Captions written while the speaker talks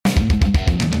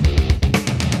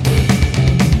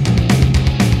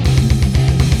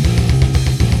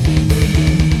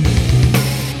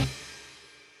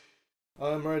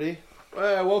I'm ready.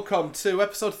 Welcome to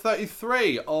episode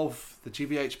 33 of the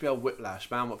GBHBL Whiplash.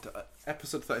 Man, I'm up to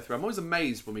episode 33. I'm always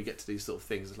amazed when we get to these sort of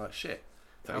things. It's like, shit,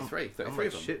 33 How of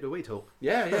much them. shit do we talk?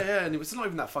 Yeah. And it's not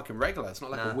even that fucking regular. It's not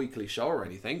like a weekly show or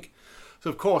anything. So,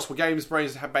 of course, we're Games,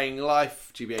 Brains, Banging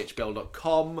Life,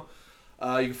 gbhbl.com. You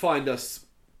can find us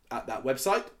at that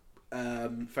website.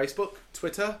 Facebook,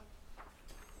 Twitter,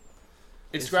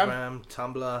 Instagram,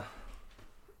 Tumblr,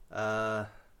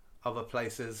 other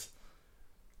places.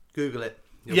 Google it.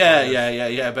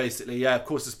 Yeah. Basically, yeah. Of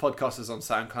course, this podcast is on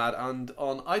SoundCloud and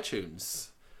on iTunes.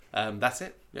 That's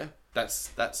it. Yeah, that's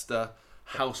the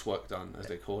housework done, as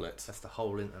they call it. That's the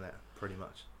whole internet, pretty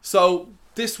much. So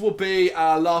this will be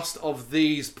our last of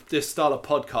this style of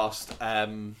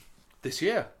podcast this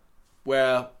year.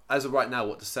 Where, as of right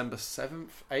now, December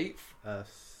 7th, 8th?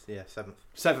 7th.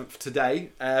 7th today.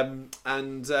 We're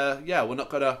not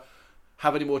going to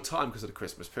have any more time because of the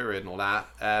Christmas period and all that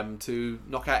to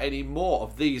knock out any more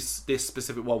of this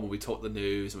specific one when we talk the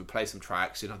news and we play some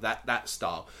tracks, that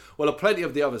style. Well, plenty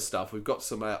of the other stuff. We've got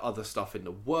some other stuff in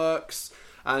the works.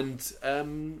 And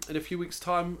in a few weeks'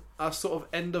 time, our sort of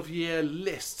end-of-year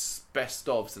lists,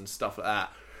 best-ofs and stuff like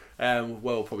that.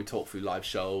 We'll probably talk through live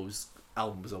shows,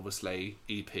 albums, obviously,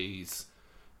 EPs,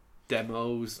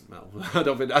 demos. Well, I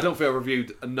don't think I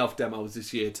reviewed enough demos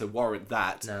this year to warrant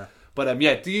that. No. But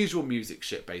the usual music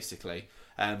shit, basically,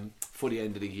 for the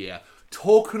end of the year.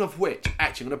 Talking of which,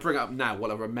 actually, I'm going to bring it up now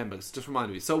while I remember. It's just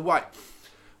reminded me. So, right,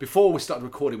 before we started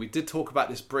recording, we did talk about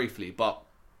this briefly, but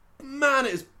man,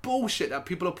 it is bullshit that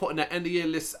people are putting their end of year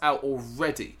lists out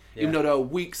already, even though there are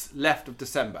weeks left of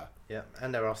December. Yeah,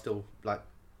 and there are still,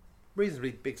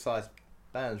 reasonably big-sized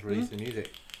bands releasing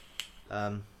music.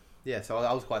 So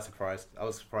I was quite surprised. I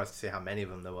was surprised to see how many of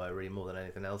them there were, really, more than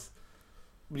anything else.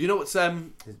 You know what's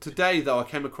today though? I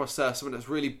came across something that's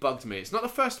really bugged me. It's not the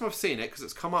first time I've seen it because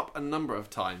it's come up a number of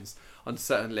times on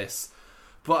certain lists,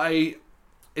 but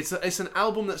it's an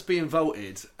album that's being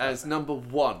voted as number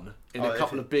one in a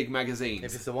couple of big magazines.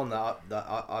 If it's the one that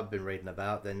I've been reading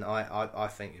about, then I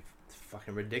think it's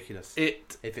fucking ridiculous.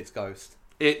 If it's Ghost.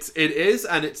 It is,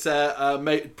 and it's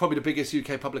probably the biggest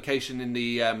UK publication in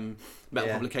the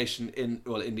metal publication in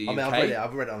the UK. I mean,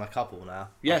 I've read it on a couple now.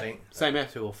 Yeah, I think same here.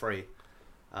 2 or 3.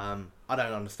 I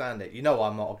don't understand it.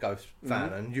 I'm not a Ghost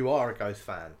fan, and you are a Ghost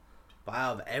fan. But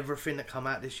out of everything that come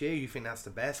out this year, you think that's the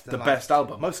best? The best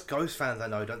album. Most Ghost fans I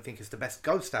know don't think it's the best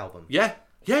Ghost album. Yeah,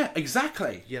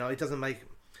 exactly. It doesn't make...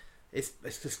 It's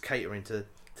just catering to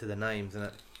the names, isn't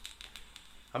it?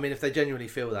 I mean, if they genuinely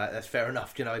feel that, that's fair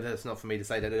enough. That's not for me to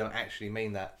say that they don't actually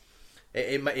mean that.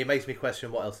 It makes me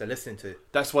question what else they're listening to.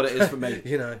 That's what it is for me.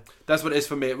 That's what it is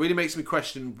for me. It really makes me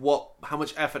question how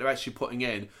much effort they're actually putting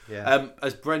in. Yeah.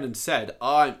 As Brendan said,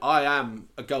 I am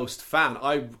a Ghost fan.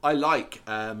 I like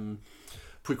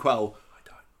Prequel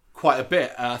quite a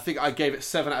bit. I think I gave it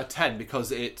 7 out of 10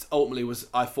 because it ultimately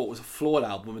I thought was a flawed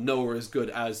album and nowhere as good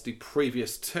as the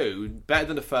previous 2. Better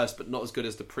than the first, but not as good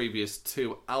as the previous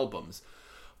 2 albums.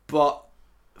 But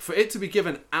for it to be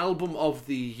given Album of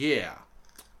the Year.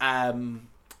 And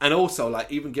also,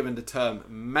 even given the term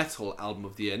Metal Album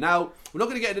of the Year. Now, we're not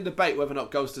going to get into debate whether or not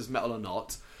Ghost is metal or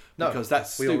not. No, because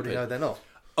that's stupid. We already know they're not.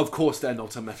 Of course they're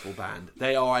not a metal band.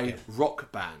 They are a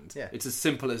rock band. Yeah. It's as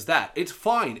simple as that. It's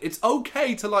fine. It's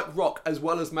okay to like rock as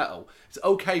well as metal. It's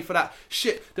okay for that.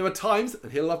 Shit, there are times,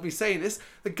 and he'll love me saying this,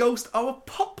 the Ghost are a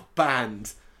pop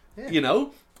band. Yeah.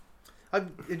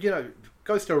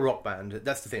 Ghost are a rock band.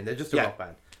 That's the thing. They're just a rock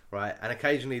band. Right, and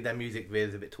occasionally their music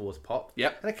veers a bit towards pop.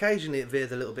 Yep. And occasionally it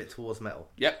veers a little bit towards metal.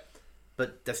 Yep.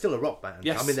 But they're still a rock band.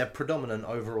 Yes. I mean, their predominant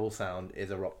overall sound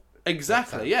is a rock.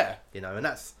 Exactly. Rock sound, and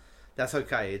that's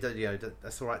okay.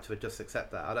 That's all right to just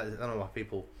accept that. I don't know why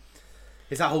people.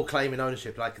 It's that whole claiming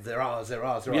ownership, like there are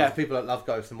people that love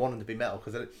Ghost and want them to be metal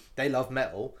because they love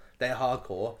metal. They're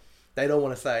hardcore. They don't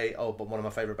want to say, "Oh, but one of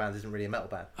my favourite bands isn't really a metal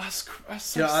band." That's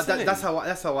so silly. That's how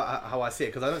I see it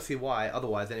because I don't see why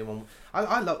otherwise anyone.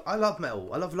 I love metal.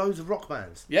 I love loads of rock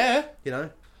bands. Yeah,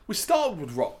 we started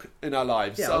with rock in our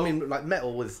lives. Yeah, so. I mean,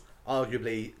 metal was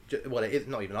arguably it's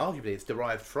not even arguably. It's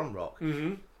derived from rock.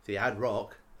 Mm-hmm. So you had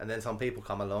rock, and then some people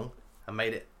come along and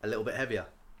made it a little bit heavier.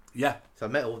 Yeah. So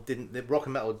rock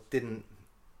and metal didn't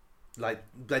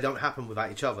they don't happen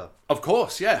without each other. Of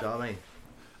course, yeah. You know what I mean?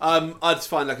 I just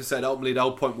find, like I said, ultimately the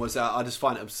whole point was I just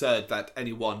find it absurd that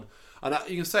anyone, and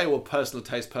you can say, well, personal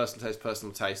taste,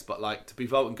 but to be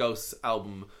voting Ghost's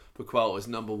album Prequel as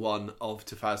number 1 of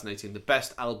 2018, the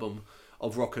best album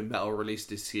of rock and metal released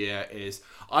this year is,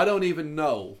 I don't even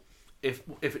know if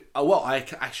I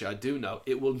do know,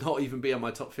 it will not even be on my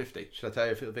top 50. Should I tell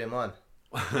you if it will be in mine?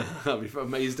 I'd be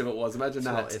amazed if it was. Imagine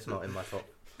that. It's not in my top.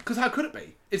 Because how could it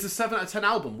be? It's a 7 out of 10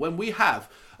 album. When we have,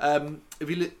 when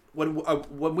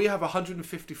we have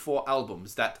 154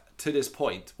 albums that to this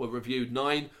point were reviewed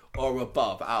 9 or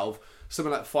above out of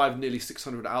something like nearly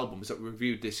 600 albums that were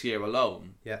reviewed this year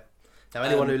alone. Yeah. Now,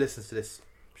 anyone who listens to this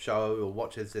show or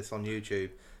watches this on YouTube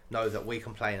knows that we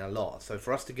complain a lot. So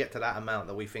for us to get to that amount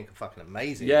that we think are fucking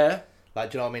amazing,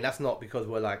 like, do you know what I mean? That's not because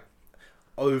we're like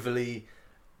overly,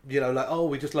 like, oh,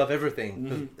 we just love everything.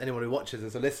 Mm-hmm. Anyone who watches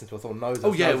us or listens to us or knows us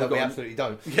knows that we absolutely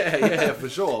don't. Yeah, for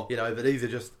sure. But these are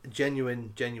just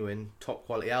genuine top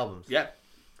quality albums. Yeah.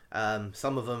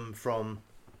 Some of them from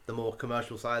the more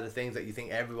commercial side of things that you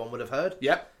think everyone would have heard.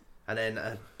 Yep. And then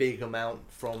a big amount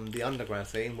from the underground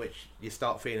scene, which you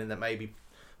start feeling that maybe,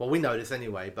 well, we know this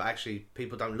anyway, but actually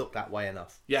people don't look that way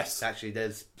enough. Yes. Actually,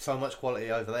 there's so much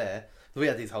quality over there. We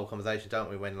had these whole conversations, don't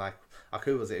we, when like,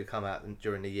 who was it who come out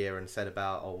during the year and said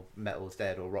about, metal's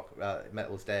dead or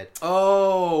metal's dead?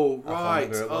 Oh, right. It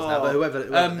was now, but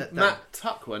whoever Matt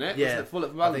Tuck, wasn't it? Yeah, was it Full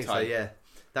of Valentine? I think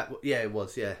so, yeah. It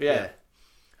was. Yeah.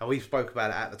 And we spoke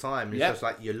about it at the time. It's just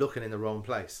like you're looking in the wrong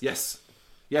place. Yes.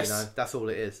 That's all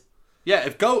it is. Yeah,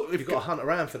 if you've got to hunt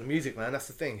around for the music, man. That's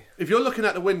the thing. If you're looking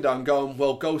at the window and going,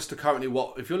 well, Ghost are currently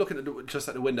what? If you're looking at just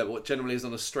at the window, what generally is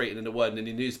on the street and in the word and in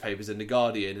the newspapers and the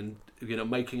Guardian, and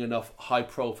making enough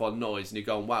high-profile noise, and you're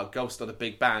going, wow, Ghost are the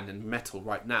big band in metal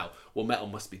right now. Well, metal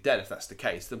must be dead if that's the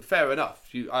case. Then fair enough.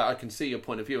 I can see your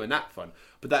point of view in that front.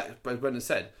 But as Brendan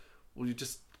said, well, you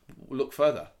just look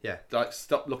further. Yeah. Like,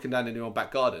 stop looking down in your own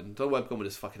back garden. Don't worry, I'm going with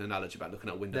this fucking analogy about looking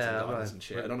at windows and gardens and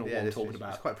shit. I don't know what I'm talking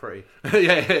about. It's quite pretty.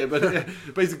 but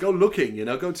basically go looking,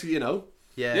 go to,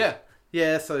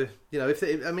 Yeah, so,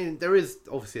 there is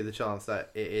obviously the chance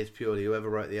that it is purely whoever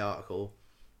wrote the article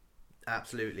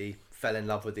absolutely fell in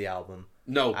love with the album.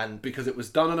 No, and because it was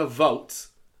done on a vote.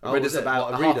 I read this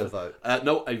about a reader vote.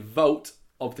 No, a vote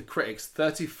of the critics.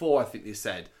 34, I think they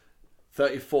said.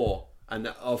 34. And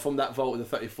from that vote of the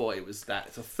 34, it was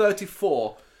that. So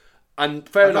 34, and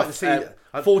fair enough,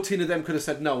 14 of them could have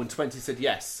said no, and 20 said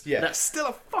yes. Yeah. That's still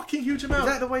a fucking huge amount. Is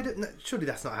that the way that... No, surely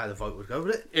that's not how the vote would go,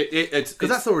 would it? It's... Because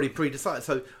that's already pre-decided.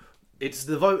 So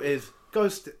the vote is,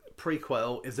 Ghost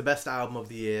Prequel is the best album of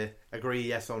the year. Agree,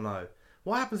 yes or no?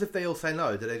 What happens if they all say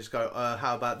no? Do they just go,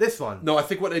 how about this one? No, I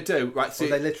think what they do, right? Or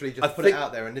they literally just put it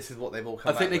out there, and this is what they've all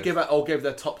come back with. I think they give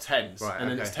their top 10s, right, and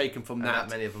then it's taken from that. That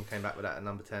many of them came back with that at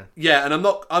number 10. Yeah, and I'm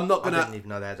not gonna... I didn't even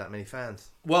know they had that many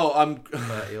fans. Well,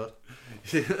 30 odd.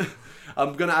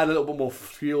 I'm gonna add a little bit more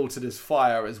fuel to this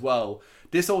fire as well.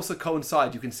 This also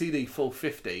coincides. You can see the full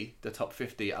 50, the top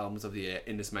 50 albums of the year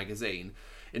in this magazine,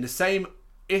 in the same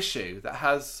issue that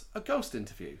has a Ghost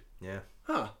interview. Yeah.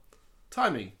 Huh.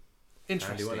 Timing.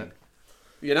 Interesting. Handy,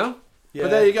 Yeah.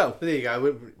 But there you go. There you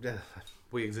go.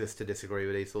 We exist to disagree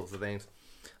with these sorts of things.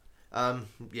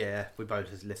 We both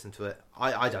just listened to it.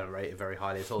 I don't rate it very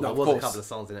highly at all. There was a couple of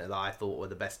songs in it that I thought were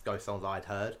the best Ghost songs I'd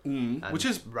heard. Which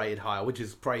is rated higher, which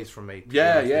is praise from me.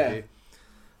 Yeah.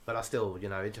 But I still,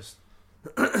 it just...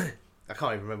 I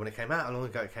can't even remember when it came out, how long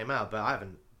ago it came out, but I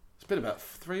haven't... It's been about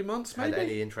 3 months, maybe. Had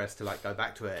any interest to go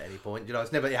back to it at any point. It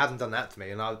hasn't done that to me,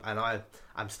 and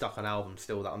I'm stuck on albums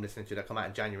still that I'm listening to that come out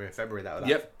in January and February that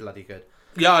were bloody good.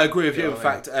 Yeah, I agree with you. In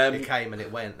fact, it came and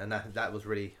it went, and that was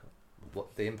really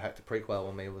what the impact of Prequel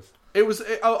on me was.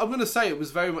 I'm going to say it was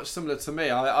very much similar to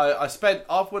me. I spent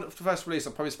after the first release,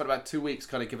 I probably spent about 2 weeks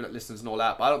kind of giving it listens and all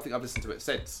that, but I don't think I've listened to it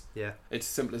since. Yeah, it's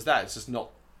as simple as that. It's just not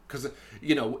because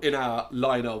in our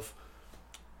line of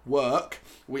work,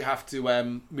 we have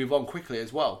to move on quickly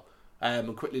as well,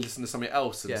 and quickly listen to something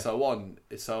else and so on.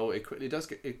 So it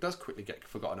does quickly get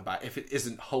forgotten about if it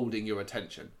isn't holding your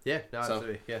attention. Yeah, no,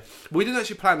 absolutely. Yeah, we didn't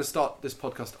actually plan to start this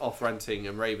podcast off ranting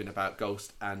and raving about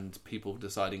Ghost and people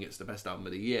deciding it's the best album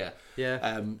of the year.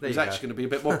 Yeah, it was actually going to be a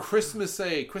bit more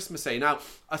Christmassy. Now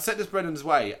I set this Brendan's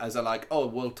way as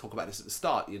we'll talk about this at the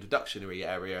start, the introductory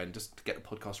area, and just to get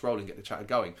the podcast rolling, get the chat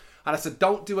going. And I said,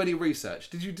 don't do any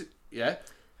research. Did you? Yeah.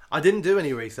 I didn't do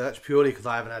any research purely because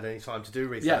I haven't had any time to do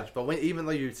research. Yeah. But even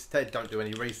though you said don't do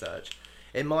any research,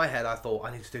 in my head I thought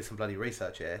I need to do some bloody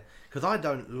research here because I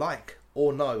don't like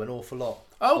or know an awful lot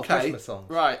of Christmas songs.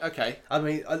 Right, okay. I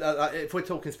mean, if we're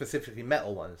talking specifically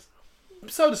metal ones,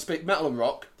 so to speak, metal and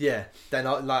rock. Yeah. Then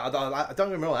I don't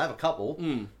get me wrong, I have a couple,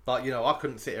 but I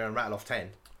couldn't sit here and rattle off 10.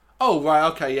 Oh right,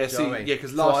 okay, yeah. See, yeah,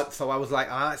 because so I was like,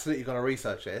 I'm absolutely going to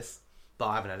research this. But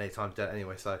I haven't had any time to do it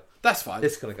anyway, so... That's fine.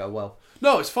 This is going to go well.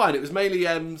 No, it's fine. It was mainly,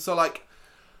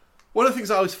 One of the things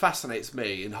that always fascinates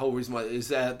me, and the whole reason why, is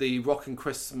the rock and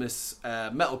Christmas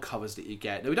metal covers that you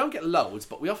get. Now, we don't get loads,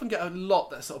 but we often get a lot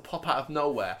that sort of pop out of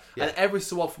nowhere. Yeah. And every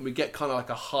so often we get kind of like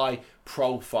a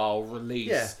high-profile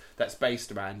release that's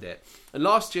based around it. And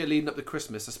last year, leading up to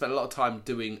Christmas, I spent a lot of time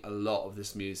doing a lot of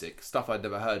this music, stuff I'd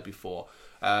never heard before.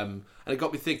 And it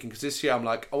got me thinking, because this year I'm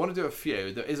like, I want to do a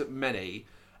few. There isn't many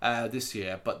this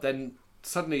year, but then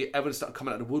suddenly everyone started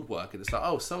coming out of the woodwork, and it's like,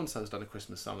 oh, so-and-so's done a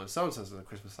Christmas song, and so-and-so's done a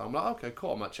Christmas song. I'm like, okay,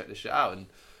 cool, I might check this shit out. And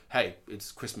hey,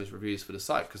 it's Christmas reviews for the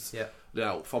site, because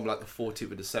from like the 14th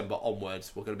of December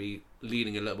onwards, we're going to be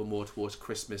leaning a little bit more towards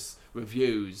Christmas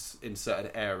reviews in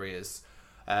certain areas,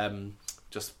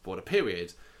 just for the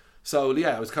period. So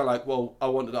yeah, I was kind of like, well, I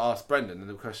wanted to ask Brendan, and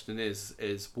the question is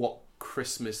what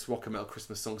Christmas, rock and metal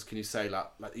Christmas songs can you say like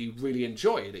you really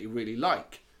enjoy, that you really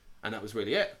like? And that was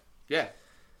really it. Yeah.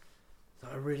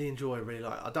 I really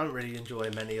like. I don't really enjoy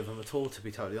many of them at all, to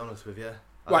be totally honest with you.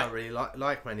 I don't really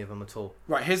like many of them at all.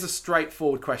 Right, here's a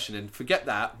straightforward question, and forget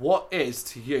that. What is,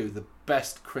 to you, the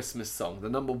best Christmas song, the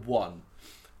number one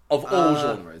of all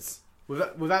genres?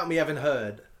 Without me having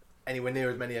heard anywhere near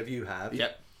as many of you have.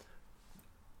 Yep.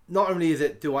 Not only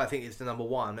do I think it's the number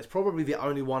one, it's probably the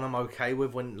only one I'm okay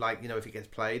with when, like, you know, if it gets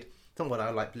played. It's not one I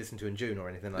like listen to in June or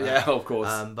anything like that. Yeah, of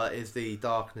course. But is the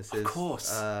Darknesses. Of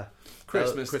course.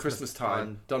 Christmas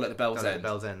time. Don't let the bells end.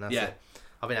 That's it.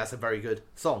 I think that's a very good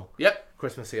song. Yep.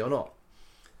 Christmassy or not.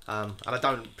 And I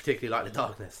don't particularly like The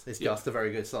Darkness. It's just a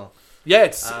very good song. Yeah,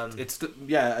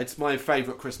 it's my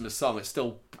favourite Christmas song. It's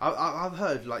still... I've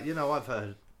heard, I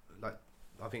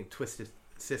think Twisted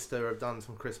Sister have done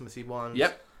some Christmassy ones.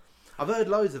 Yep. I've heard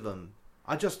loads of them.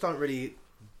 I just don't really...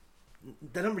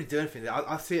 They don't really do anything.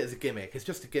 I see it as a gimmick. It's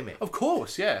just a gimmick. Of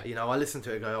course, yeah. You know, I listen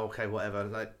to it and go, okay, whatever.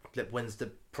 Like, when's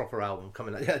the proper album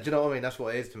coming out? Yeah, do you know what I mean? That's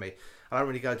what it is to me. I don't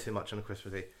really go too much on a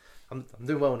Christmassy. I'm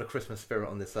doing well in the Christmas spirit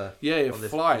on this. You're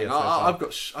flying.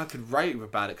 I could rave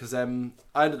about it because I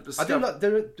do like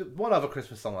there one other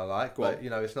Christmas song I like, but you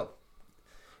know, it's not.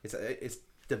 It's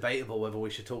debatable whether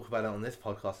we should talk about it on this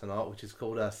podcast or not, which is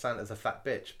called "Santa's a Fat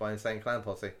Bitch" by Insane Clown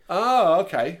Posse. Oh,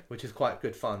 okay. Which is quite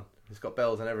good fun. It's got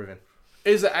bells and everything.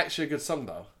 Is it actually a good song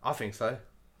though? I think so.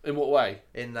 In what way?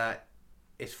 In that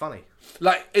it's funny.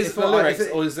 Like, is it the lyrics,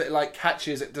 or is it like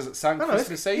catchy? Does it sound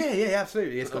Christmassy? Yeah,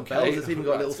 absolutely. It's got bells. It's even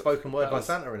got a little spoken word by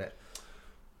Santa in it.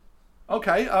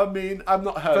 Okay, I mean, I've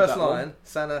not heard First that line, one.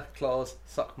 Santa Claus,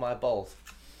 suck my balls.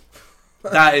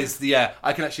 That is,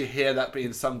 I can actually hear that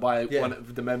being sung by one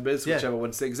of the members, whichever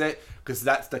one sings it, because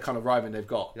that's the kind of rhyming they've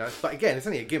got. You know, but again, it's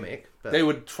only a gimmick. But they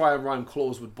would try and rhyme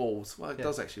claws with balls. Well, it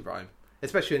does actually rhyme.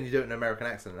 Especially when you do it in an American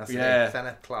accent. That's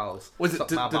Santa Claus. Was it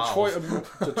Detroit,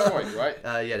 right?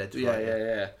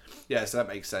 Detroit. Yeah, so that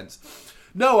makes sense.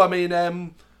 No, I mean,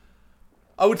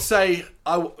 I would say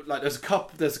there's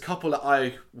a couple that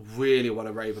I really want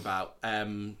to rave about.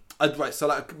 So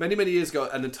like many years ago,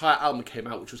 an entire album came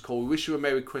out which was called "We Wish You a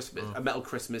Merry Christmas," a Metal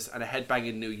Christmas, and a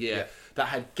Headbanging New Year that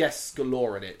had guests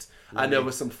galore in it, and there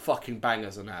were some fucking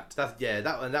bangers on that.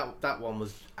 That one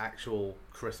was actual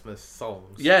Christmas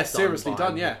songs. Yeah, seriously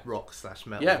done. Yeah,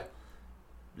 rock/metal. Yeah,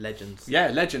 legends. Yeah,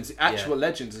 legends. Actual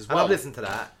legends as well. And I've listened to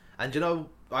that, and you know,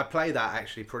 I play that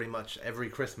actually pretty much every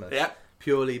Christmas. Yeah,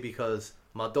 purely because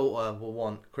my daughter will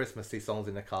want Christmassy songs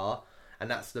in the car. And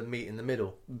that's the meet in the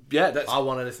middle. Yeah, I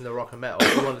want to listen to rock and metal. If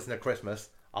you want to listen to Christmas,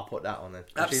 I'll put that on then.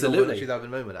 Absolutely, she's over the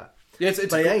moon with that. Yeah,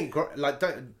 but it ain't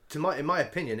in my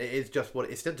opinion, it is just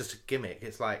it's still just a gimmick.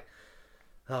 It's like,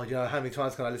 oh, you know, how many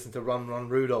times can I listen to Run Run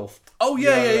Rudolph? Oh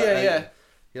yeah.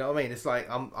 You know what I mean? It's like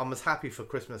I'm as happy for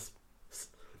Christmas,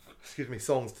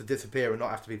 songs to disappear and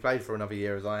not have to be played for another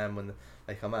year as I am when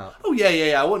they come out. Oh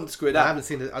yeah. I wouldn't screw it up. I haven't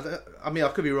seen it. I mean, I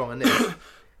could be wrong on this.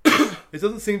 It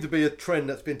doesn't seem to be a trend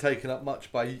that's been taken up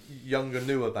much by younger,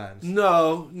 newer bands.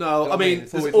 No. You know I mean,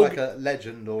 it's always like a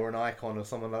legend or an icon or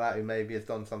someone like that who maybe has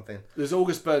done something. There's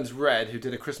August Burns Red, who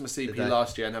did a Christmas EP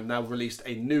last year and have now released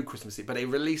a new Christmas EP, but they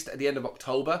released it at the end of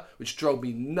October, which drove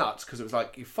me nuts because it was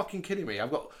like, you're fucking kidding me.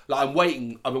 I've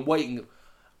been waiting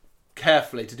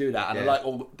carefully to do that, and I like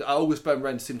August Burns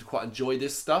Red seem to quite enjoy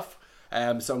this stuff,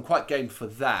 so I'm quite game for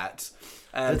that.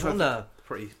 There's one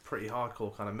pretty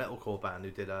hardcore kind of metalcore band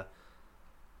who did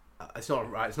it's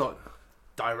not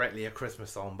directly a Christmas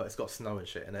song, but it's got snow and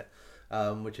shit in it,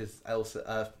 which is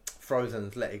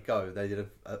Frozen's "Let It Go." They did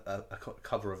a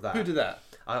cover of that. Who did that?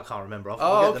 I can't remember.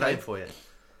 I'll get the name for you.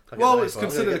 Well, it's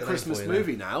considered a Christmas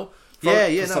movie now. No,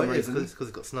 it is because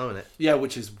it's got snow in it. Yeah,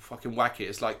 which is fucking wacky.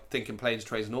 It's like thinking Planes,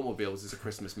 Trains and Automobiles is a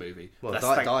Christmas movie. Well,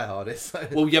 Die Hard is. So.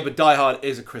 Well, yeah, but Die Hard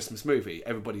is a Christmas movie.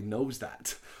 Everybody knows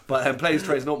that. But Planes,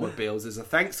 Trains and Automobiles is a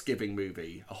Thanksgiving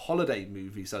movie, a holiday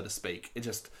movie, so to speak. It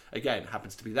just, again,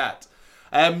 happens to be that.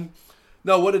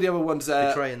 No, what are the other ones?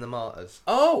 Betraying the Martyrs.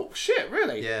 Oh shit!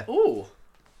 Really? Yeah. Oh.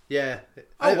 Yeah.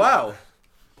 Oh wow.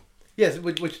 Yes,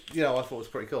 which I thought was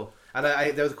pretty cool. And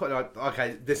there was quite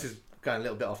okay. This is going a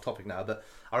little bit off topic now, but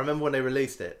I remember when they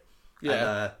released it.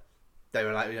 Yeah. And, they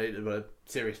were like, they were a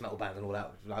serious metal band and all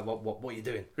that. Like, what are you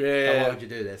doing? Yeah. Why would you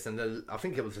do this? And I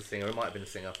think it was a singer. It might have been a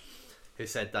singer who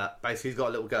said that basically he's got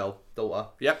a little daughter.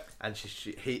 Yep. And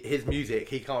his music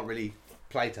he can't really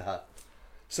play to her.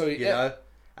 So you know.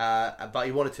 But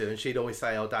he wanted to, and she'd always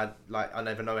say, "Oh, Dad, like I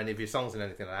never know any of your songs and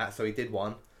anything like that." So he did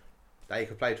one that he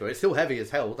could play to her. It's still heavy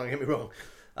as hell. Don't get me wrong.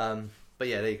 But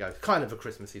yeah, there you go. Kind of a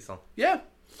Christmassy song. Yeah.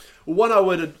 Well, one I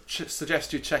would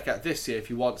suggest you check out this year if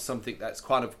you want something that's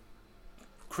kind of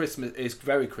Christmas, is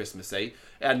very Christmassy,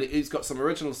 and it's got some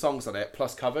original songs on it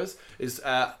plus covers. Is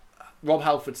Rob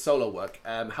Halford's solo work,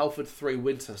 Halford 3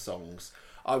 Winter Songs.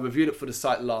 I reviewed it for the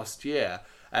site last year.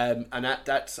 And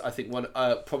that's I think one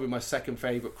probably my second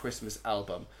favourite Christmas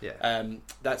album. Yeah.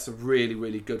 That's a really,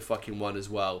 really good fucking one as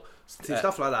well. See,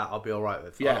 stuff like that I'll be alright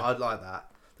with. Yeah. I'd like that.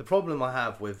 The problem I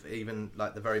have with even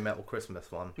like the very metal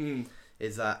Christmas one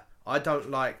is that I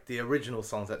don't like the original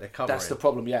songs that they're covering. That's the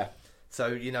problem, yeah. So,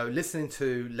 listening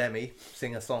to Lemmy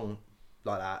sing a song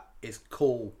like that is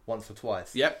cool once or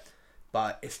twice. Yep.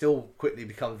 But it still quickly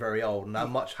becomes very old, and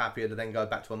I'm much happier to then go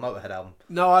back to a Motorhead album.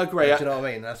 No, I agree. Do you know what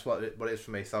I mean? That's what it is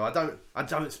for me. So I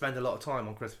don't spend a lot of time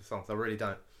on Christmas songs. I really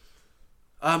don't.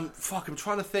 I'm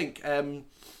trying to think.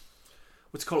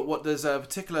 What's it called? What there's a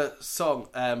particular song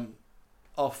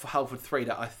off Halford 3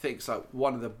 that I think is like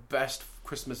one of the best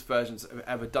Christmas versions I've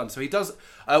ever done. So he does.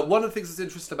 One of the things that's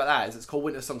interesting about that is it's called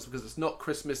Winter Songs because it's not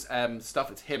Christmas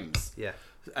stuff. It's hymns. Yeah.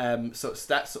 So it's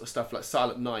that sort of stuff like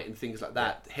Silent Night and things like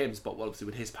that, hymns, but obviously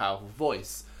with his powerful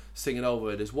voice singing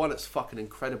over it. There's one that's fucking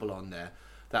incredible on there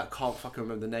that I can't fucking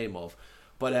remember the name of,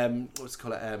 but what's it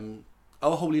called?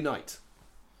 Oh Holy Night,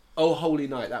 Oh Holy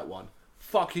Night, that one.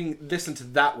 Fucking listen to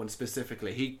that one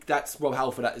specifically. That's Rob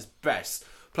Halford at his best.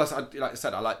 Plus, like I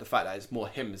said, I like the fact that it's more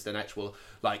hymns than actual,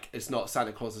 like, it's not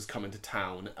Santa Claus is coming to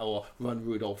town or Run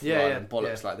Rudolph Run and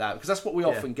bollocks like that, because that's what we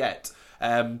often get.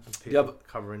 The other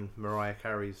covering Mariah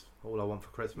Carey's All I Want for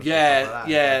Christmas. Yeah, like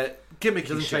yeah. Gimmicky it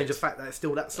doesn't shit. change the fact that it's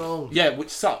still that song. Yeah, which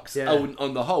sucks. Yeah.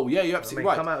 On the whole. Yeah, you're absolutely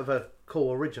right. Come out of a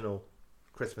cool original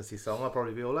Christmassy song, I'll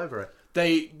probably be all over it.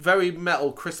 The very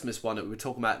metal Christmas one that we were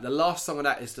talking about, the last song on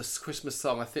that is the Christmas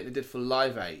song I think they did for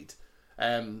Live Aid.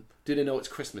 Do they know it's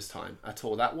Christmas time at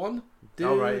all? That one?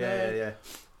 Yeah.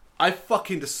 I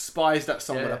fucking despise that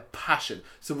song with a passion.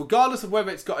 So regardless of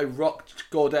whether it's got a rock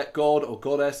god or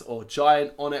goddess or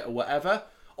giant on it or whatever,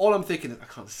 all I'm thinking is I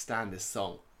can't stand this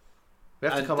song. We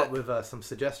have to come up with some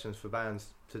suggestions for bands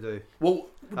to do. Well,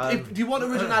 do you want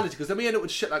originality? Because then we end up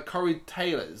with shit like Corey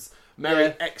Taylor's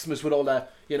Merry Xmas with all the,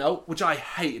 which I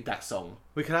hated that song.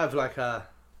 We could have like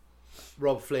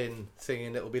Rob Flynn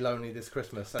singing "It'll Be Lonely This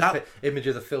Christmas."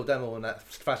 Images of Phil Demmel and that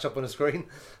flash up on the screen.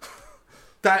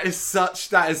 It's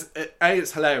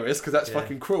hilarious because that's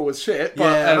fucking cruel as shit. But,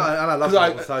 and I love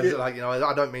it. So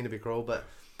I don't mean to be cruel, but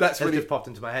that's really just popped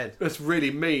into my head. That's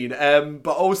really mean.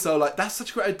 But also, like, that's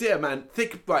such a great idea, man.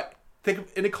 Think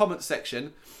in the comment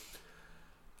section.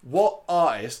 What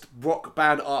rock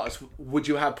band artist, would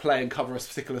you have play and cover a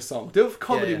particular song? Do it for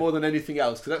comedy more than anything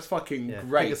else, because that's fucking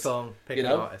great. Pick a song, pick an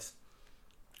artist.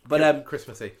 But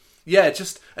Christmassy. Yeah, and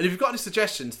if you've got any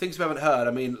suggestions, things we haven't heard,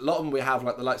 I mean, a lot of them we have,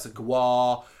 like the likes of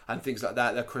Gwar and things like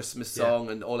that, their Christmas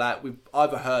song and all that. We've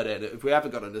either heard it, if we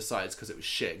haven't got on the site, it's because it was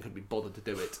shit and couldn't be bothered to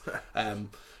do it.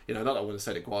 Not that I want to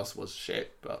say that Gwar was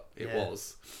shit, but it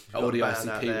was. Or the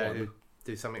ICP one.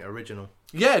 Do something original.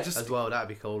 Yeah, just as well. That'd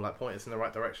be cool. Like, point us in the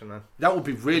right direction, man. That would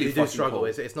be really. If you do struggle, cool.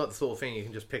 It's not the sort of thing you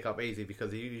can just pick up easy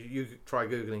because you try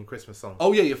googling Christmas songs.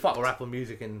 Oh yeah, you're fucked. Or Apple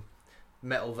Music and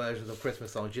metal versions of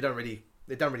Christmas songs. They don't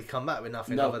really come back with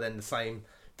nothing other than the same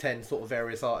 10 sort of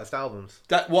various artist albums.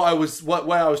 That way I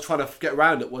was trying to get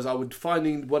around it was I would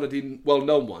finding one of the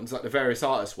well-known ones, like the various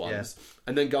artist ones,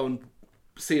 and then go and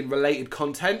seeing related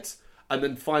content. And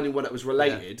then finding one that was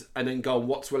related, and then going,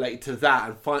 what's related to that,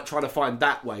 and trying to find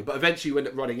that way. But eventually you end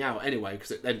up running out anyway,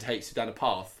 because it then takes you down a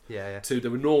path to the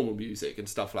normal music and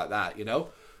stuff like that,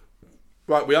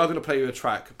 Right, we are going to play you a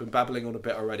track. I've been babbling on a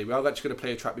bit already. We are actually going to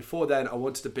play a track. Before then, I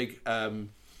wanted a big up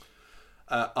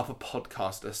a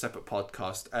podcast, a separate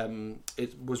podcast.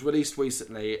 It was released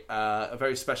recently, a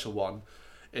very special one,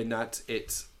 in that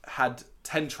it had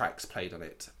 10 tracks played on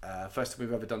it. First time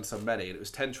we've ever done so many, and it was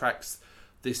 10 tracks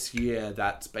this year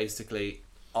that basically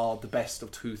are the best of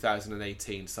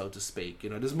 2018, so to speak.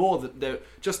 There's more than they're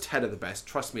just 10 of the best.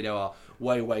 Trust me, there are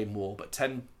way more. But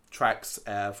 10 tracks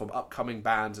from upcoming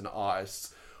bands and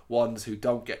artists ones who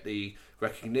don't get the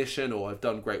recognition or have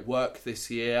done great work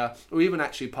this year, or even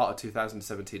actually part of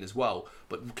 2017 as well,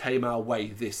 but came our way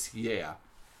this year.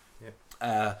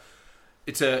 Yeah.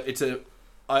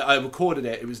 I recorded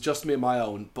it. It was just me and my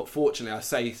own, but fortunately, I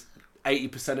say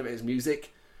 80% of it is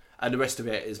music, and the rest of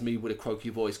it is me with a croaky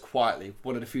voice quietly.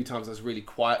 One of the few times I was really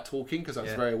quiet talking because I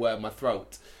was very aware of my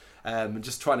throat, and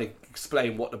just trying to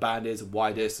explain what the band is and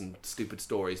why this and stupid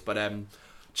stories. But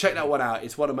check that one out.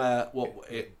 It's one of my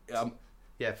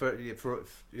for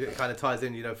it kind of ties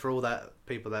in, you know, for all that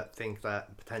people that think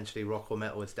that potentially rock or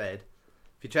metal is dead.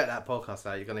 If you check that podcast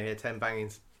out, you're going to hear 10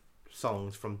 banging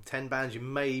songs from 10 bands you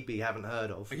maybe haven't heard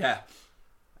of. Yeah.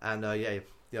 And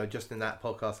you know, just in that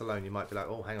podcast alone, you might be like,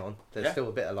 oh, hang on, there's still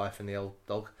a bit of life in the old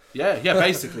dog. Yeah,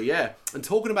 basically, yeah. And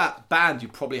talking about band you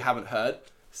probably haven't heard,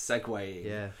 Segway.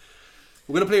 Yeah.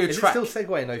 We're going to play a track. Is it still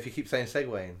segueing though if you keep saying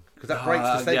segueing? Because that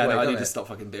breaks the segue, I need to stop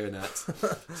fucking doing that.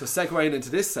 So segueing into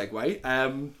this segue,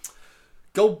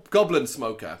 Goblin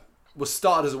Smoker was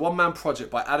started as a one-man project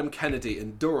by Adam Kennedy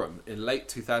in Durham in late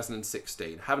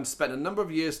 2016. Having spent a number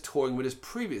of years touring with his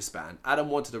previous band, Adam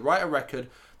wanted to write a record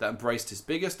that embraced his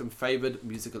biggest and favoured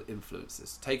musical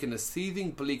influences, taking the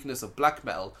seething bleakness of black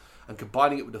metal and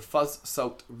combining it with the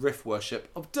fuzz-soaked riff worship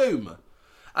of doom.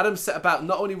 Adam set about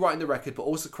not only writing the record, but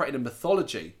also creating a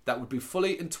mythology that would be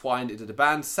fully entwined into the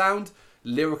band's sound,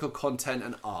 lyrical content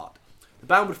and art. The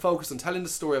band would focus on telling the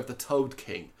story of the Toad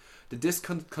King, the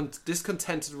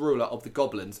discontented ruler of the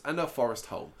goblins and their forest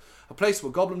home, a place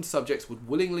where goblin subjects would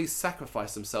willingly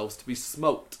sacrifice themselves to be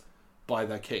smoked by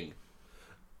their king.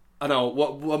 I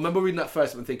know, I remember reading that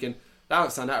first and thinking, that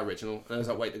don't sound that original. And I was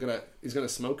like, wait, he's going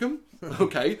to smoke him?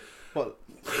 Okay. What?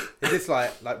 Is this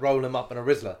like rolling them up in a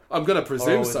Rizzler? I'm going to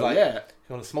presume so, yeah. You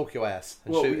want to smoke your ass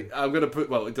and shoot him? I'm going to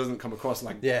put, it doesn't come across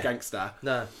like gangster.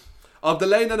 No. Of the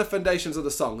laying and the foundations of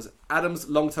the songs, Adam's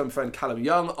long-term friend Callum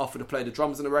Young offered to play the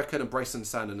drums on the record and embracing the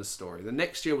sound and the story. The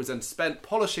next year was then spent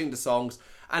polishing the songs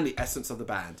and the essence of the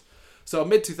band. So in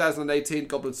mid-2018,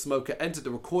 Goblin Smoker entered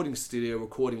the recording studio,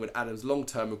 recording with Adam's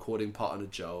long-term recording partner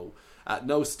Joe at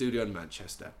No Studio in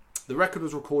Manchester. The record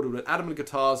was recorded with Adam on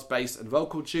guitars, bass and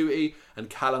vocal duty, and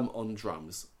Callum on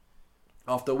drums.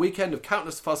 After a weekend of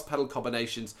countless fuzz pedal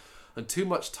combinations and too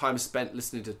much time spent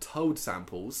listening to Toad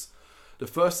samples, the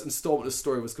first installment of the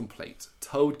story was complete.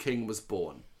 Toad King was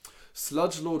born.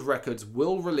 Sludge Lord Records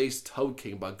will release Toad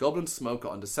King by Goblin Smoker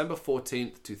on December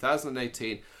 14th,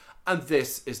 2018, and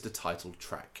this is the title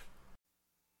track.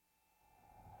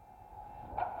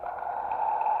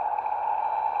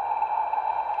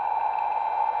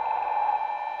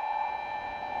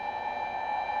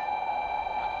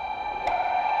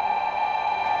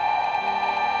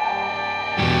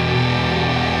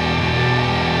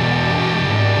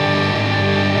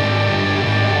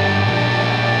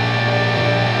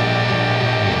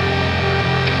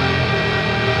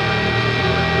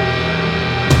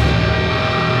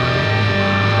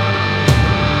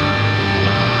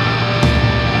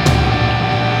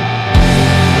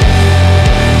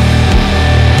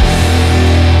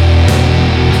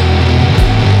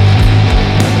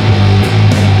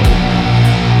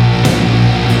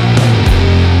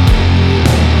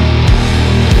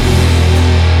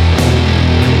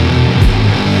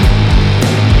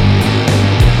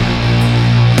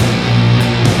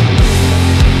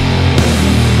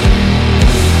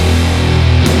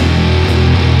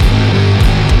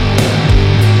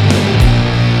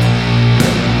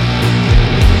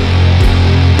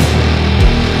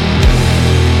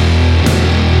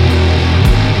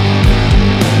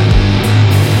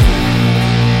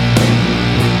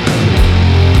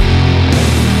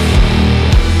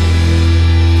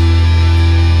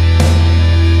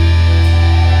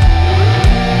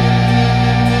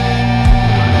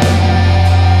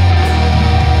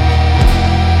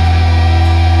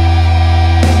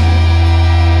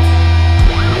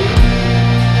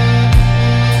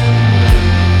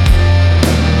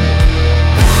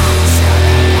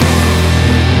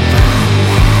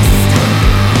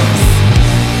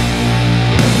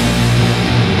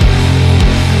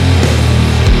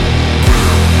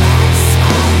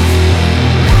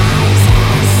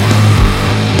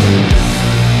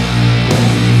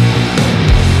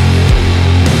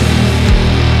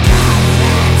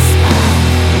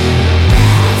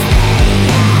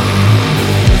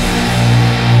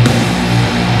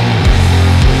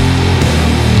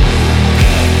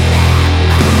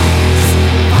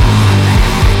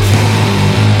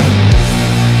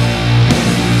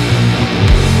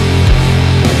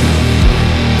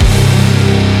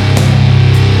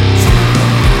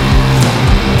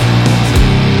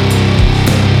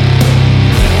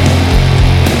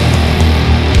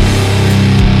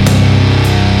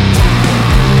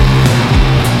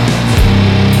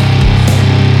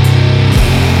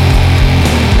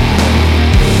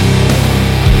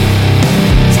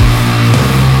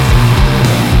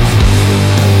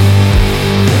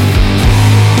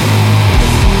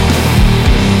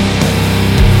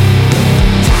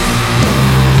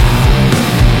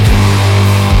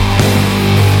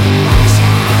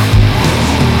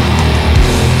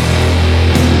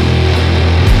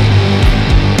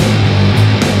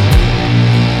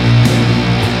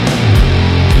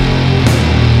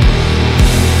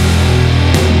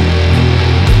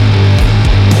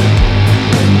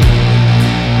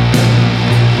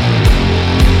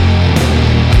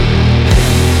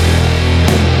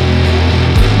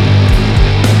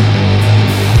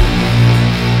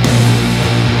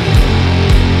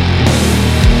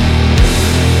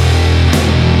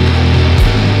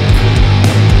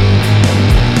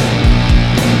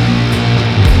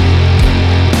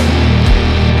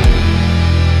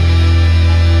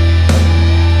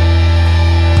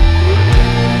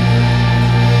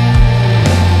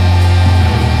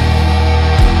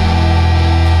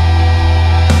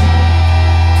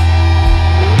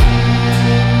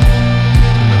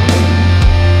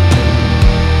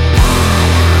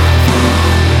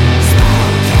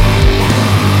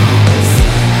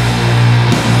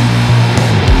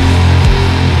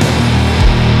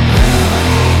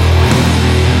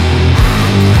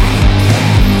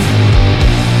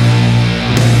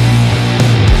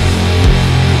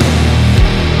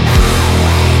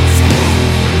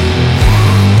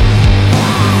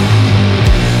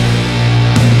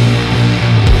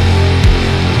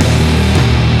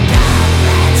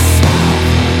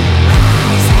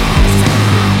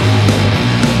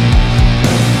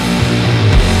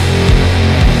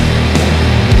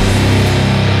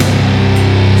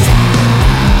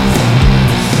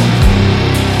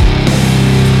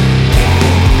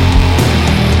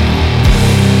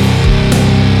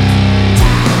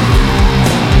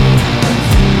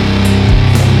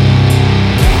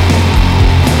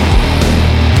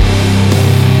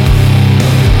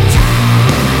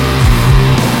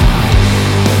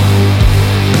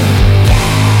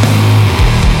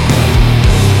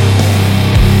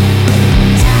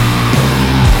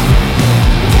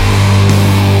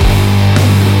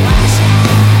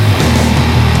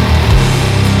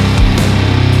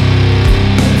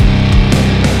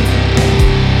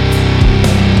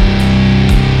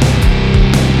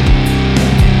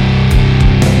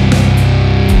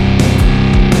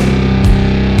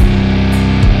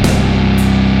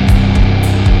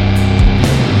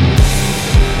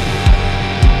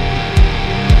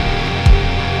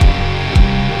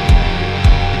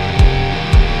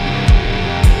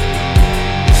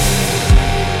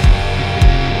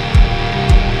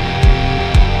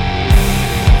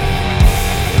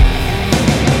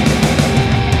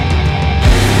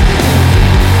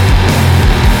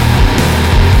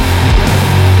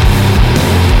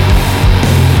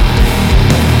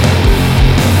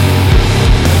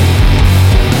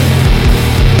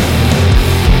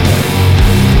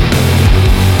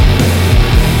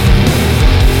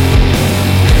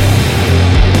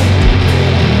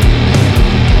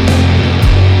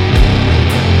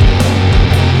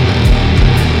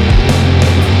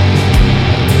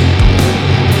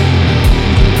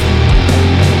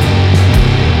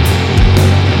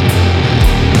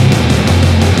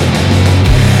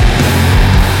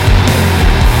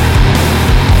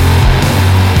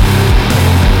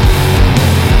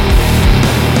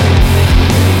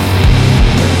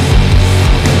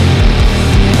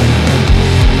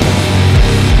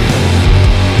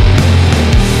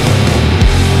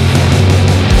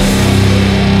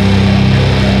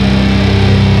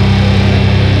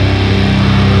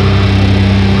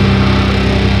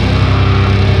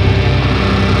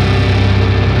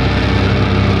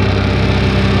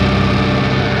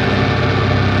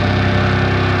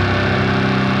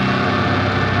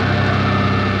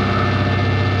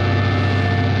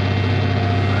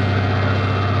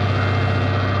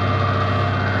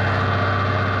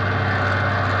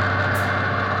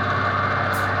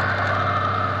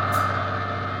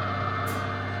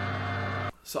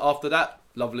 So after that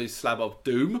lovely slab of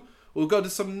doom, we'll go to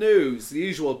some news. The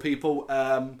usual, people.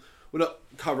 We're not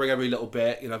covering every little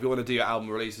bit. You know, if you want to do your album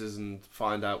releases and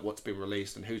find out what's been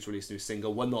released and who's released a new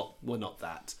single, we're not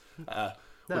that. No,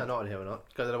 not on here. We're not.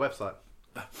 Go to the website.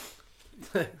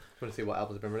 Want to see what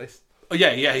albums have been released? Oh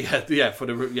yeah.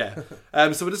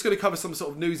 So we're just going to cover some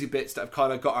sort of newsy bits that have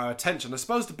kind of got our attention. I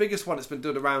suppose the biggest one that's been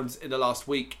doing the rounds in the last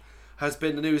week has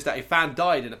been the news that a fan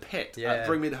died in a pit at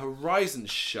Bring Me the Horizon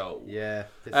show. Yeah,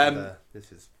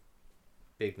 this is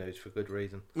big news for good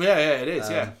reason. Yeah, it is.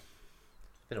 It's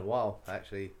been a while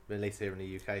actually, at least here in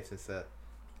the UK, since a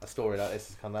story like this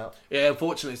has come out. Yeah,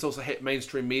 unfortunately, it's also hit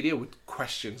mainstream media with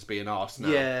questions being asked now.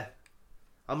 Yeah.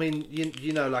 I mean,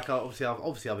 you know, like obviously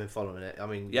I've been following it. I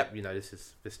mean, you know,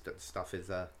 this stuff is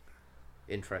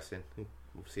interesting.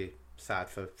 Obviously, sad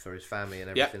for his family and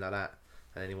everything like that,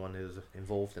 and anyone who's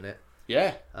involved in it.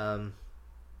 Yeah.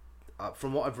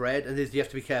 From what I've read, and you have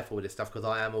to be careful with this stuff because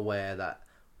I am aware that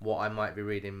what I might be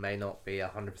reading may not be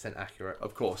 100% accurate.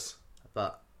 Of course.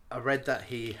 But I read that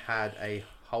he had a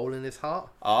hole in his heart.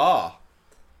 Ah.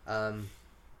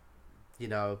 You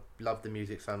know, loved the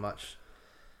music so much.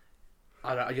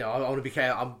 I want to be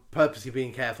careful. I'm purposely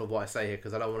being careful of what I say here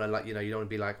because I don't want to, like, you know, you don't want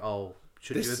to be like, oh,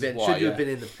 should you have been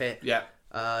in the pit? Yeah.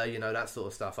 You know, that sort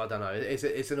of stuff. I don't know.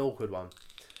 It's an awkward one.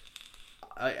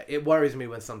 It worries me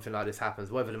when something like this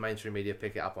happens, whether the mainstream media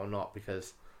pick it up or not,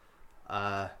 because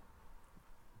the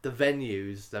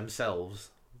venues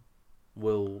themselves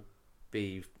will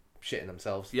be shitting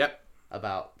themselves. Yep.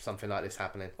 About something like this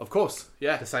happening. Of course.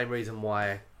 Yeah. The same reason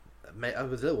why it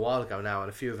was a little while ago now, and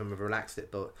a few of them have relaxed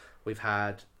it, but we've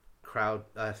had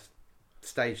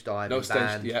stage dive. No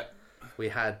stage. Yeah. We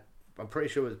had. I'm pretty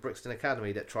sure it was Brixton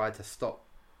Academy that tried to stop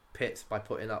pits by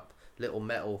putting up little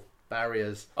metal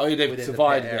barriers. Oh, you did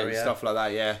survive and stuff like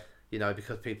that. Yeah. You know,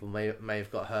 because people may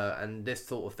have got hurt, and this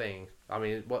sort of thing. I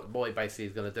mean, what he basically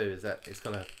is going to do is that it's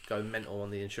going to go mental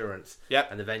on the insurance. Yep.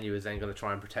 And the venue is then going to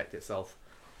try and protect itself.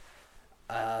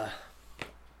 You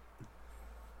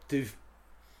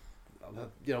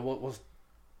know, what was...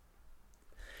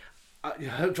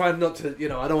 I'm trying not to, you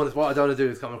know, what I don't want to do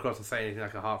is come across and say anything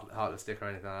like a heartless dick or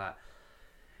anything like that.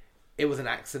 It was an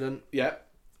accident. Yeah.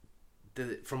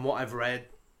 From what I've read,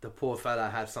 the poor fella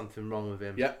had something wrong with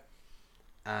him. Yeah.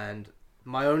 And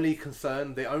my only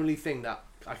concern, the only thing that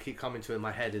I keep coming to in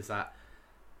my head is that,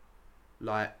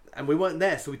 like, and we weren't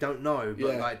there, so we don't know,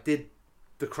 but like, did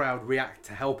the crowd react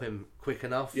to help him quick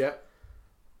enough? Yeah.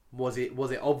 Was it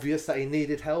obvious that he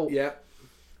needed help? Yeah.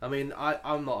 I mean,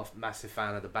 I'm not a massive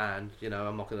fan of the band, you know,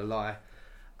 I'm not going to lie.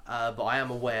 But I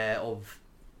am aware of...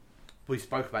 We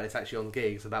spoke about this actually on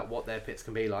gigs, about what their pits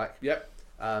can be like. Yep.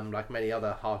 Like many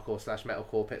other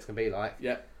hardcore/metalcore pits can be like.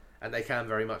 Yep. And they can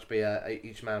very much be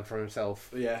each man for himself.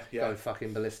 Yeah. Go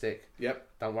fucking ballistic. Yep.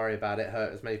 Don't worry about it,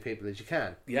 hurt as many people as you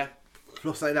can. Yeah. I'm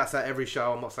not saying that's at every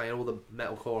show, I'm not saying all the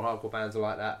metalcore or hardcore bands are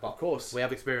like that, but of course we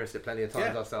have experienced it plenty of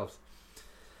times ourselves.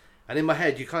 And in my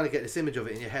head, you kind of get this image of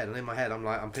it in your head. And in my head,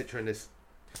 I'm picturing this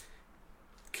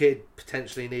kid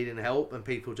potentially needing help and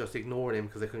people just ignoring him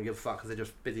because they couldn't give a fuck because they're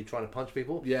just busy trying to punch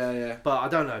people. Yeah, yeah. But I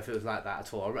don't know if it was like that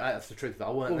at all. That's the truth. But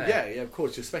I weren't there. Yeah, of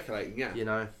course. You're speculating, yeah. You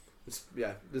know?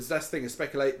 There's that thing of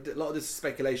speculate. A lot of this is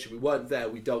speculation. We weren't there.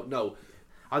 We don't know.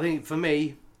 I think for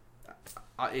me,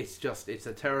 it's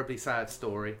a terribly sad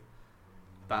story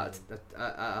about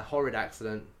a horrid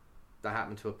accident that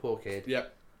happened to a poor kid.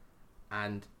 Yep.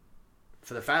 And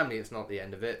for the family, it's not the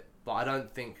end of it. But I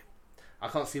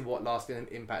can't see what lasting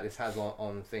impact this has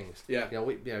on things. Yeah. You know,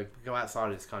 we go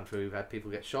outside of this country. We've had people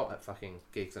get shot at fucking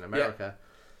gigs in America.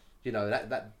 Yeah. You know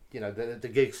that you know the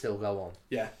gigs still go on.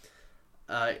 Yeah.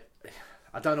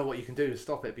 I don't know what you can do to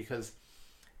stop it because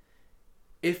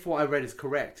if what I read is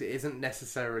correct, it isn't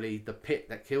necessarily the pit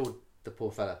that killed the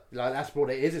poor fella. Like that's what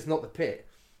it is. It's not the pit.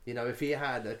 You know, if he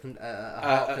had a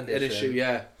heart condition, an issue,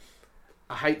 yeah.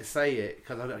 I hate to say it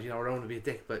because I don't want to be a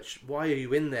dick, but why are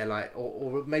you in there? Like,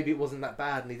 or maybe it wasn't that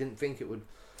bad and he didn't think it would.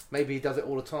 Maybe he does it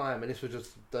all the time, and this was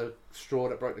just the straw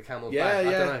that broke the camel's back.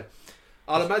 I don't know.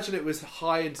 I'll imagine it was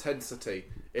high intensity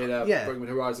in Bring Me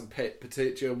the Horizon pit,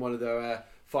 particularly during one of their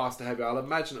fast and heavy. I'll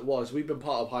imagine it was. We've been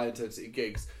part of high intensity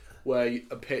gigs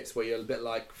pits where you're a bit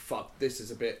like, fuck, this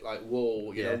is a bit like,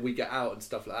 whoa, you know, we get out and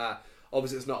stuff like that.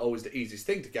 Obviously, it's not always the easiest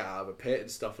thing to get out of a pit and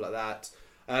stuff like that.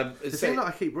 The thing that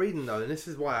I keep reading though, and this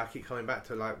is why I keep coming back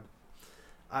to, like,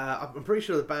 I'm pretty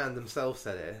sure the band themselves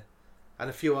said it, and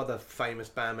a few other famous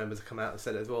band members have come out and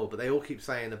said it as well, but they all keep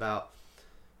saying about,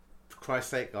 for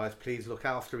Christ's sake, guys, please look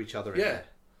after each other in there.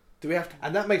 Do we have to?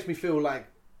 And that makes me feel like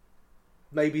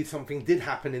maybe something did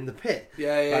happen in the pit.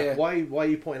 Yeah. Why are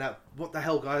you pointing out, what the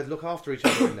hell, guys, look after each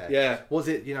other in there? Yeah. Was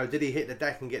it, did he hit the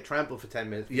deck and get trampled for 10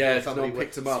 minutes? Yeah, somebody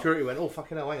picked him up. Security went, oh,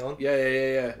 fucking hell, hang on.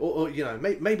 Yeah. Or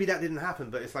maybe that didn't happen,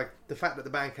 but it's like the fact that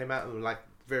the band came out and were like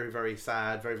very, very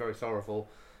sad, very, very sorrowful.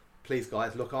 Please,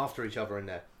 guys, look after each other in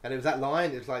there. And it was that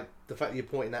line, it's like the fact that you're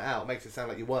pointing that out makes it sound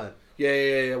like you weren't.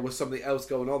 Yeah. Was something else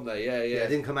going on there? Yeah. It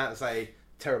didn't come out and say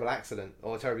terrible accident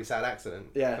or a terribly sad accident.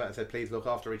 Yeah. It came out and said, please look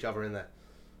after each other in there.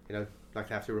 Like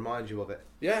they have to remind you of it.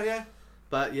 Yeah.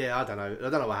 But yeah, I don't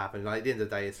know what happened. Like at the end of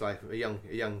the day, it's like a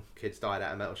young kid's died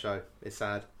at a metal show. It's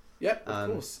sad. Yep,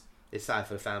 of course. It's sad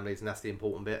for the families, and that's the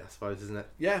important bit, I suppose, isn't it?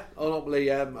 Yeah, ultimately,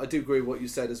 I do agree with what you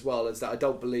said as well. Is that I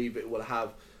don't believe it will